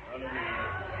act.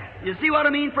 You see what I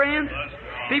mean, friends?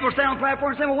 People stand on the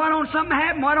platform and say, well, why don't something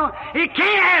happen? Why don't... It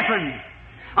can't happen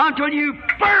until you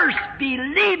first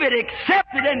believe it,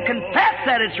 accept it, and confess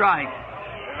that it's right.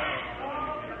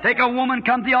 Take a woman,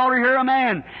 come to the altar, hear a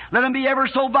man. Let them be ever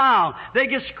so vile. They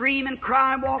just scream and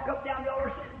cry and walk up down the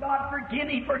altar saying, God, forgive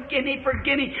me, forgive me,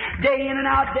 forgive me. Day in and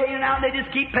out, day in and out. They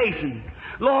just keep pacing.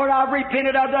 Lord, I've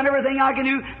repented. I've done everything I can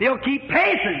do. They'll keep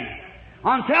pacing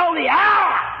until the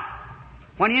hour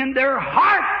when in their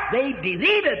heart they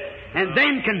believe it and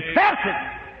then confess it.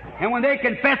 And when they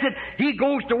confess it, He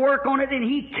goes to work on it, and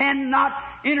He cannot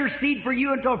intercede for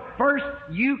you until first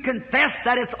you confess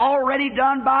that it's already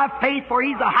done by faith, for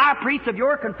He's the high priest of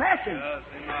your confession. Yes,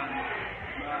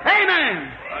 amen.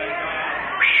 amen.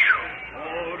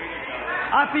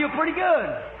 I feel pretty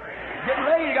good. Getting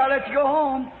ready, I gotta let you go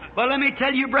home. But let me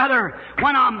tell you, brother,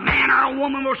 when a man or a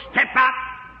woman will step out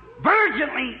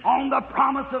virgently on the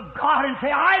promise of God and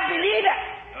say, I believe it.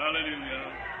 Hallelujah.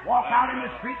 Walk out in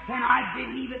the street saying, I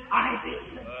believe it, I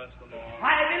believe it. Bless the Lord.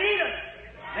 I believe it.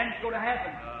 then it's going to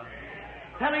happen.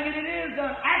 Telling it is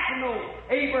done. Actual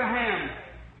Abraham,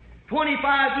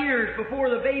 25 years before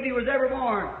the baby was ever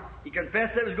born, he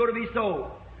confessed that it was going to be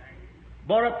so.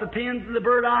 Bought up the pins and the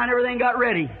bird eye and everything got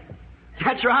ready.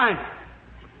 That's right.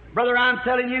 Brother, I'm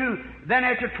telling you, then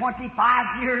after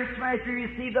 25 years after he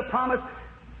received the promise,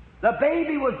 the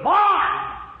baby was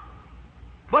born.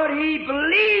 But he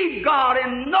believed God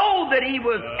and know that he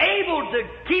was able to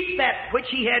keep that which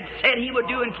he had said he would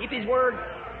do and keep his word.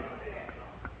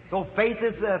 So faith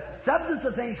is the substance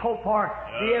of things hoped for,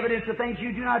 the evidence of things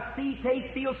you do not see,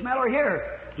 taste, feel, smell, or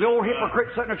hear. The old hypocrite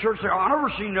sitting in the church saying, I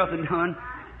never seen nothing done.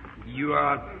 You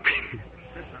are...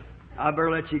 I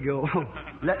better let you go.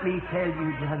 Let me tell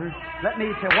you, brother. Let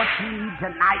me say what you need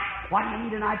tonight. What you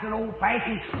need tonight's an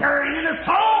old-fashioned stirring in the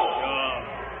soul.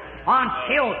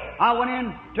 Until I went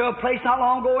into a place not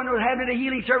long ago and was having a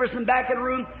healing service in the back of the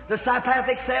room, the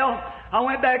psychopathic cell. I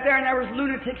went back there and there was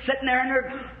lunatics sitting there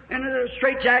in their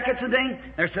straitjackets and things.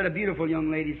 There sat a beautiful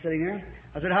young lady sitting there.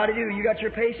 I said, how do you do? You got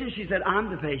your patient? She said, I'm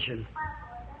the patient.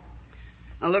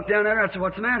 I looked down at her. I said,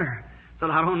 what's the matter? I said,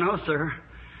 I don't know, sir.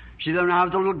 She said, when I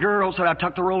was a little girl, said I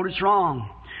took the road that's wrong.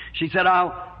 She said,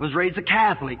 I was raised a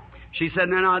Catholic. She said,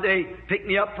 and then they picked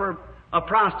me up for a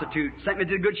prostitute, sent me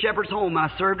to the Good Shepherd's home. I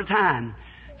served a time.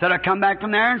 Said I come back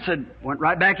from there and said, went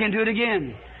right back into it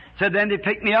again. Said then they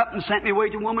picked me up and sent me away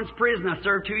to woman's prison. I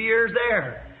served 2 years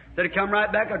there. Said I come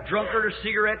right back, a drunkard, a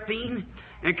cigarette fiend,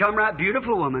 and come right,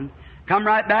 beautiful woman. Come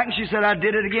right back, and she said, I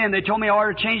did it again. They told me I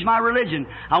ought to change my religion.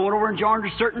 I went over and joined a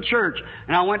certain church,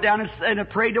 and I went down and I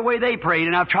prayed the way they prayed,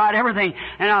 and I've tried everything,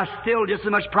 and I was still just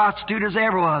as much prostitute as I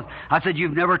ever was. I said,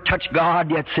 you've never touched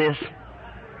God yet, sis.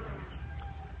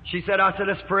 She said, I said,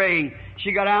 let's pray.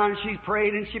 She got out and she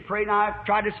prayed, and I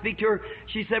tried to speak to her.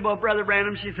 She said, well, Brother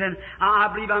Branham, she said,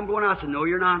 I believe I'm going out. I said, no,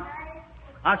 you're not.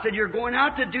 I said, you're going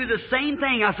out to do the same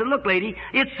thing. I said, look, lady,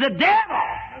 it's the devil.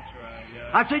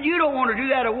 I said, you don't want to do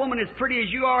that. A woman as pretty as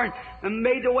you are and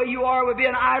made the way you are would be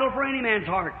an idol for any man's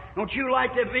heart. Don't you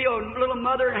like to be a little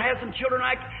mother and have some children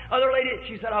like other ladies?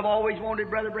 She said, I've always wanted,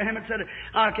 Brother Branham, and said,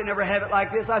 I can never have it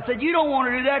like this. I said, you don't want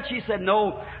to do that? She said,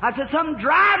 no. I said, something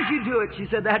drives you to it. She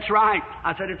said, that's right.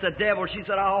 I said, it's the devil. She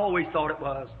said, I always thought it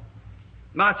was.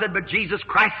 And I said, but Jesus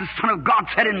Christ, the Son of God,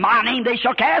 said, in my name they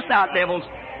shall cast out devils.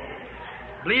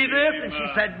 Believe this? And she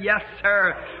said, yes,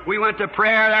 sir. We went to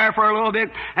prayer there for a little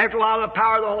bit. After a while, the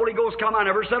power of the Holy Ghost come. I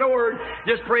never said a word.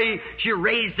 Just praying. She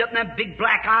raised up them big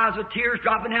black eyes with tears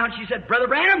dropping down. She said, Brother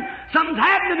Branham, something's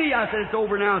happened to me. I said, it's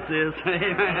over now, sis.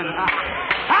 Amen.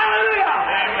 Hallelujah.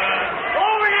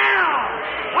 Over now.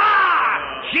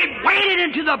 Why? She'd waded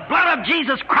into the blood of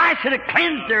Jesus Christ and it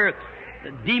cleansed her.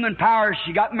 The demon powers,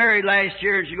 she got married last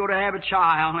year and she's going to have a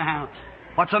child now.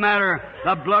 What's the matter?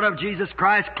 The blood of Jesus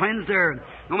Christ cleansed her.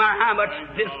 No matter how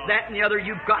much this, that, and the other,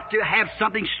 you've got to have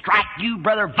something strike you,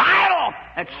 brother, vital.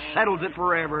 That settles it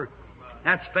forever.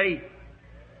 That's faith.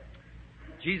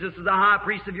 Jesus is the high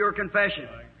priest of your confession.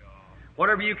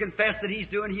 Whatever you confess that He's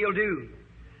doing, He'll do.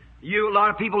 A lot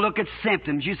of people look at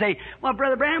symptoms. You say, well,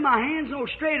 Brother Branham, my hand's no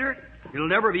straighter. It'll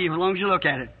never be as long as you look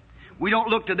at it. We don't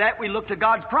look to that. We look to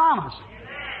God's promise.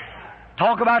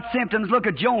 Talk about symptoms. Look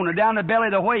at Jonah down the belly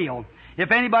of the whale. If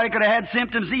anybody could have had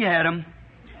symptoms, he had them.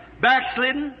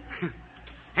 Backslidden,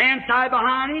 hands tied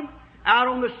behind him, out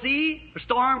on the sea, a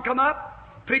storm come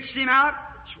up, pitched him out,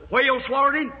 whale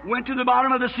swallowed him, went to the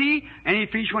bottom of the sea, and he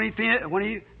feeds when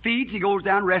he feeds, he goes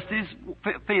down, rests his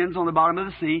fins on the bottom of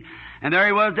the sea, and there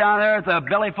he was down there with a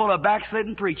belly full of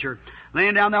backslidden preacher,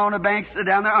 laying down there on the banks,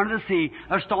 down there under the sea,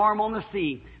 a storm on the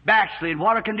sea, backslid.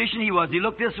 What a condition he was. He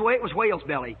looked this way, it was whale's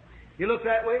belly. He looked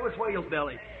that way, it was whale's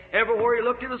belly. Everywhere he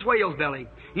looked, it was whale's belly.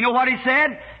 You know what he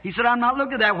said? He said, I'm not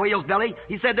looking at that whale's belly.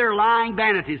 He said, they're lying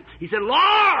vanities. He said,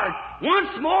 Lord, once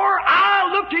more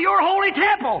I'll look to your holy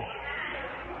temple.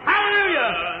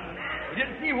 Hallelujah. He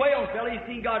didn't see whale's belly,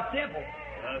 he seen God's temple.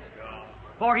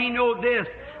 For he knew this.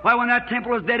 Well, when that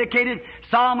temple was dedicated,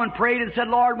 Solomon prayed and said,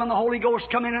 Lord, when the Holy Ghost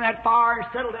come in that fire and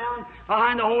settle down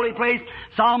behind the holy place,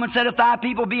 Solomon said, if thy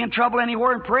people be in trouble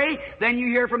anywhere and pray, then you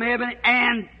hear from heaven.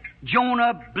 And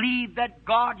Jonah believed that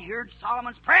God heard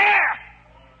Solomon's prayer.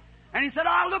 And he said,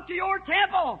 I'll look to your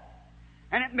temple.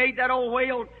 And it made that old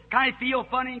whale kind of feel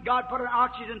funny. And God put an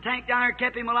oxygen tank down there,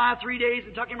 kept him alive 3 days,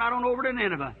 and took him right on over to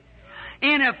Nineveh.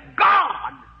 And if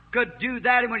God could do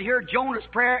that and would hear Jonah's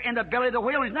prayer in the belly of the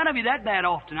whale, there's none of you that bad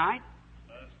off tonight.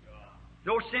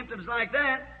 No symptoms like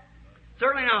that.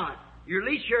 Certainly not. You're at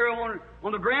least here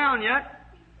on the ground yet.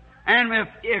 And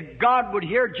if God would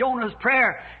hear Jonah's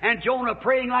prayer, and Jonah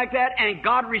praying like that, and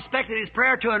God respected his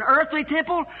prayer to an earthly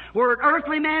temple, where an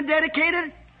earthly man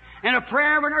dedicated, And a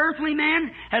prayer of an earthly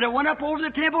man had went up over the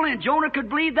temple, and Jonah could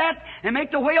believe that and make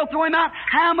the whale throw him out.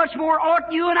 How much more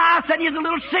ought you and I, sitting in the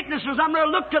little sicknesses, I'm going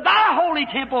to look to thy holy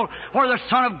temple, where the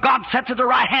Son of God sits at the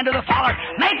right hand of the Father,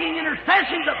 making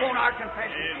intercessions upon our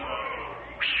confession.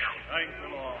 Thank the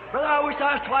Lord. Brother, I wish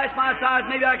I was twice my size.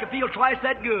 Maybe I could feel twice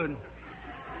that good.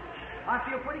 I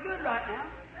feel pretty good right now.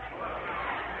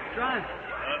 That's right.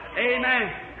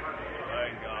 Amen.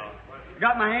 Thank God.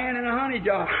 Got my hand in a honey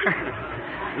jar.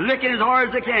 Licking as hard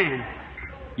as I can.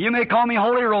 You may call me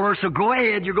Holy Roller, so go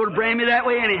ahead. You're going to brand me that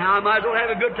way anyhow. I might as well have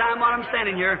a good time while I'm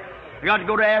standing here. I got to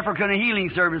go to Africa in a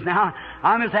healing service now.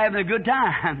 I'm just having a good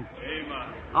time.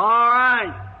 Amen. All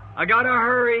right. I got to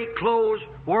hurry, close.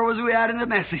 Where was we at in the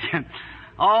message?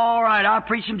 All right. I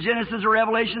preach from Genesis or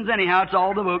Revelations anyhow. It's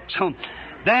all the books. So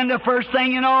then the first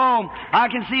thing you know, I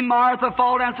can see Martha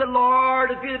fall down and say,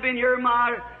 Lord, if you'd have been here,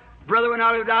 my brother would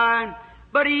not have died.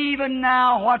 But even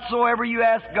now, whatsoever you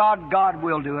ask God, God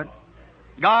will do it.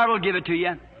 God will give it to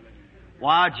you.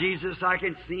 Why, Jesus, I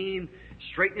can see Him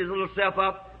straighten His little self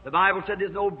up. The Bible said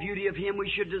there's no beauty of Him we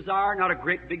should desire. Not a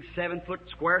great big 7-foot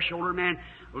square-shouldered man,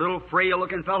 a little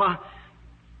frail-looking fella.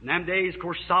 In them days, of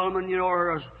course, Solomon,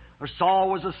 or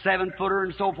Saul was a 7-footer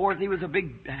and so forth. He was a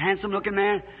big, handsome-looking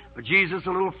man. But Jesus,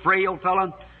 a little frail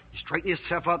fella, he straightened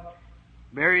himself up.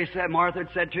 Mary said, Martha had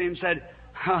said to him,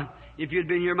 if you'd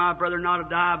been here, my brother not have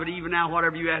died, but even now,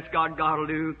 whatever you ask God, God will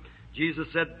do. Jesus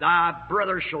said, thy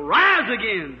brother shall rise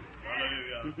again.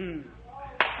 Hallelujah.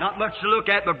 Not much to look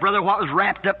at, but brother, what was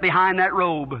wrapped up behind that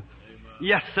robe? Amen.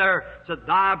 Yes, sir. Said,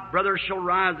 thy brother shall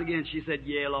rise again. She said,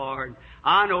 yeah, Lord.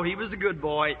 I know he was a good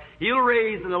boy. He'll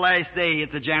raise in the last day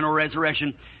at the general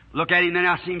resurrection. Look at him, then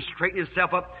I see him straighten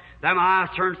himself up. Then my eyes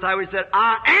turned sideways. He said,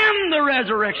 I am the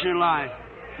resurrection and life.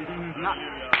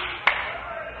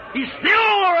 He's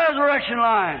still the resurrection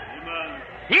life. Amen.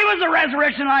 He was the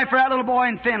resurrection life for that little boy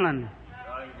in Finland.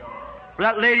 Thank God. For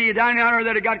that lady down there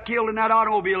that had got killed in that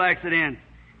automobile accident.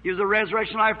 He was the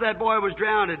resurrection life for that boy who was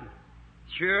drowned.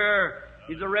 Sure.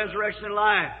 He's the resurrection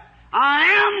life. I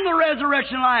am the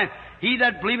resurrection life. He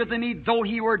that believeth in me, though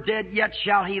he were dead, yet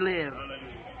shall he live. Hallelujah.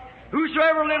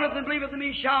 Whosoever liveth and believeth in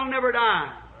me shall never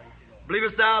die.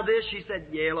 Believest thou this? She said,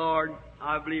 yea, Lord.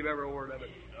 I believe every word of it.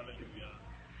 Hallelujah.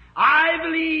 I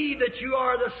believe that you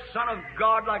are the Son of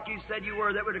God, like you said you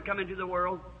were, that would have come into the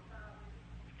world.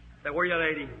 That were you,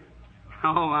 lady?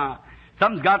 Oh, my.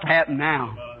 Something's got to happen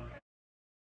now.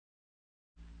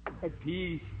 At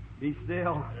peace, be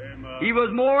still. Amen. He was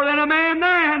more than a man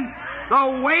then.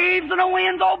 The waves and the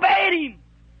winds obeyed him.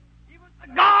 He was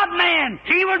the God-man.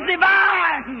 He was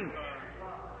divine.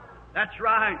 That's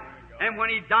right. And when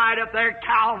he died up there at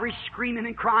Calvary, screaming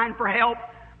and crying for help,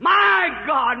 my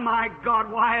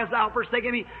God, why hast thou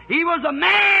forsaken me? He was a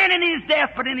man in his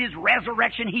death, but in his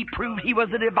resurrection he proved he was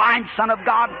the divine Son of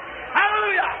God.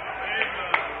 Hallelujah!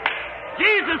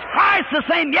 Jesus Christ the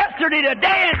same yesterday,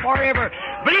 today, and forever.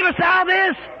 Believest thou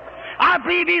this? I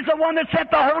believe He's the one that sent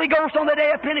the Holy Ghost on the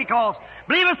day of Pentecost.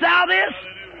 Believest thou this?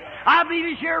 I believe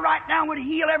He's here right now and would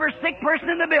heal every sick person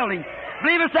in the building.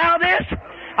 Believest thou this?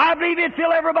 I believe He'd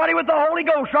fill everybody with the Holy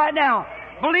Ghost right now.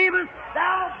 Believest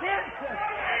thou this?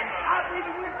 I believe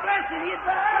He would bless Him.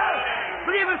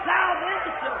 Believest thou this?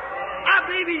 I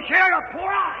believe He's here to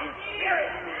pour out His Spirit.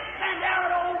 Send down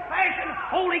an old-fashioned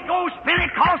Holy Ghost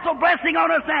Pentecostal blessing on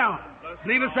us now.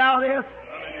 Believest thou this?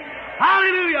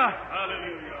 Hallelujah.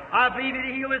 Hallelujah. I believe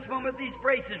He'd heal this one with these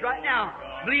braces right now.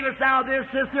 Believest thou this,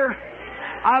 sister?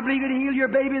 I believe He'd heal your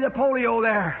baby, the polio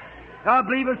there.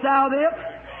 Believest thou this?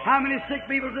 How many sick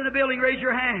people's in the building? Raise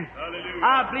your hand. Hallelujah.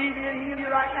 I believe He'll heal you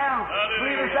right now. Hallelujah.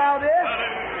 Believest thou this?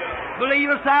 Hallelujah.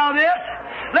 Believest thou this?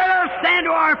 Let us stand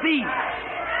to our feet.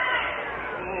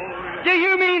 Do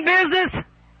you mean business?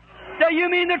 Do you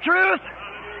mean the truth?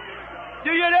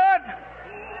 Do you do it?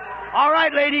 All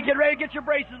right, lady, get ready to get your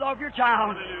braces off your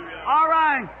child. All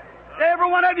right. Every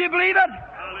one of you believe it?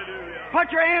 Hallelujah.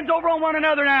 Put your hands over on one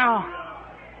another now.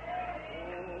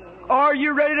 Are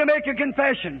you ready to make a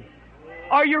confession?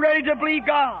 Are you ready to believe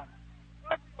God?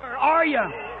 Are you?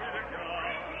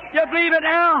 You believe it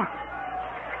now?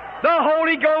 The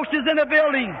Holy Ghost is in the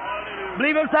building.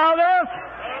 Believest thou this?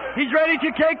 He's ready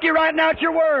to take you right now at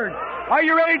your word. Are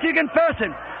you ready to confess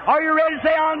it? Are you ready to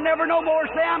say, I'll never no more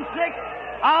say I'm sick?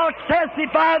 I'll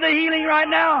testify the healing right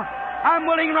now. I'm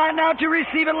willing right now to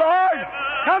receive it, Lord.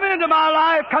 Come into my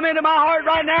life. Come into my heart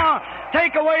right now.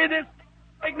 Take away this.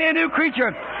 Make me a new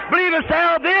creature. Believest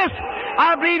thou this?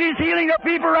 I believe He's healing the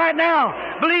people right now.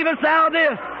 Believest thou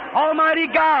this? Almighty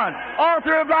God,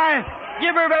 author of life,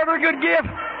 giver of every good gift,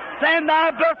 send thy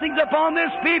blessings upon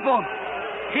this people.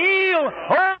 Heal,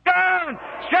 oh God. Son,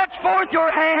 stretch forth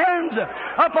your hands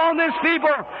upon this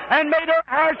people, and may their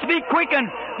hearts be quickened.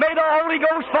 May the Holy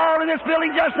Ghost fall in this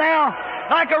building just now,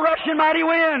 like a rushing mighty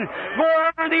wind. Go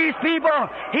over these people.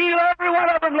 Heal every one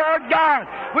of them, Lord God,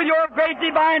 with your great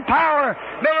divine power.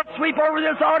 May it sweep over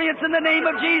this audience in the name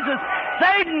of Jesus.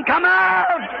 Satan, come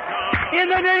out! In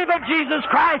the name of Jesus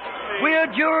Christ, we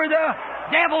adjure the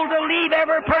devil to leave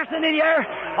every person in here.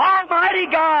 Almighty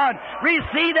God,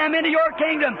 receive them into your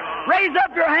kingdom. Raise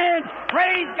up your hands.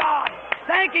 Praise God.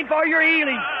 Thank Him for your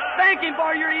healing. Thank Him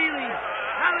for your healing.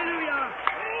 Hallelujah.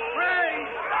 Praise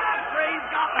God. Praise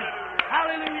God.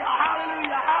 Hallelujah.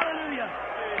 Hallelujah. Hallelujah.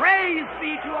 Praise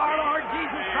be to our Lord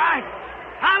Jesus Christ.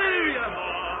 Hallelujah.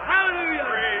 Hallelujah.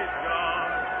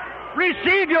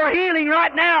 Receive your healing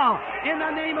right now in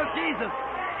the name of Jesus.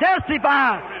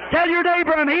 Testify. Tell your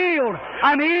neighbor, I'm healed.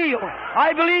 I'm healed.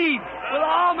 I believe. With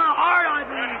all my heart, I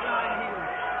believe.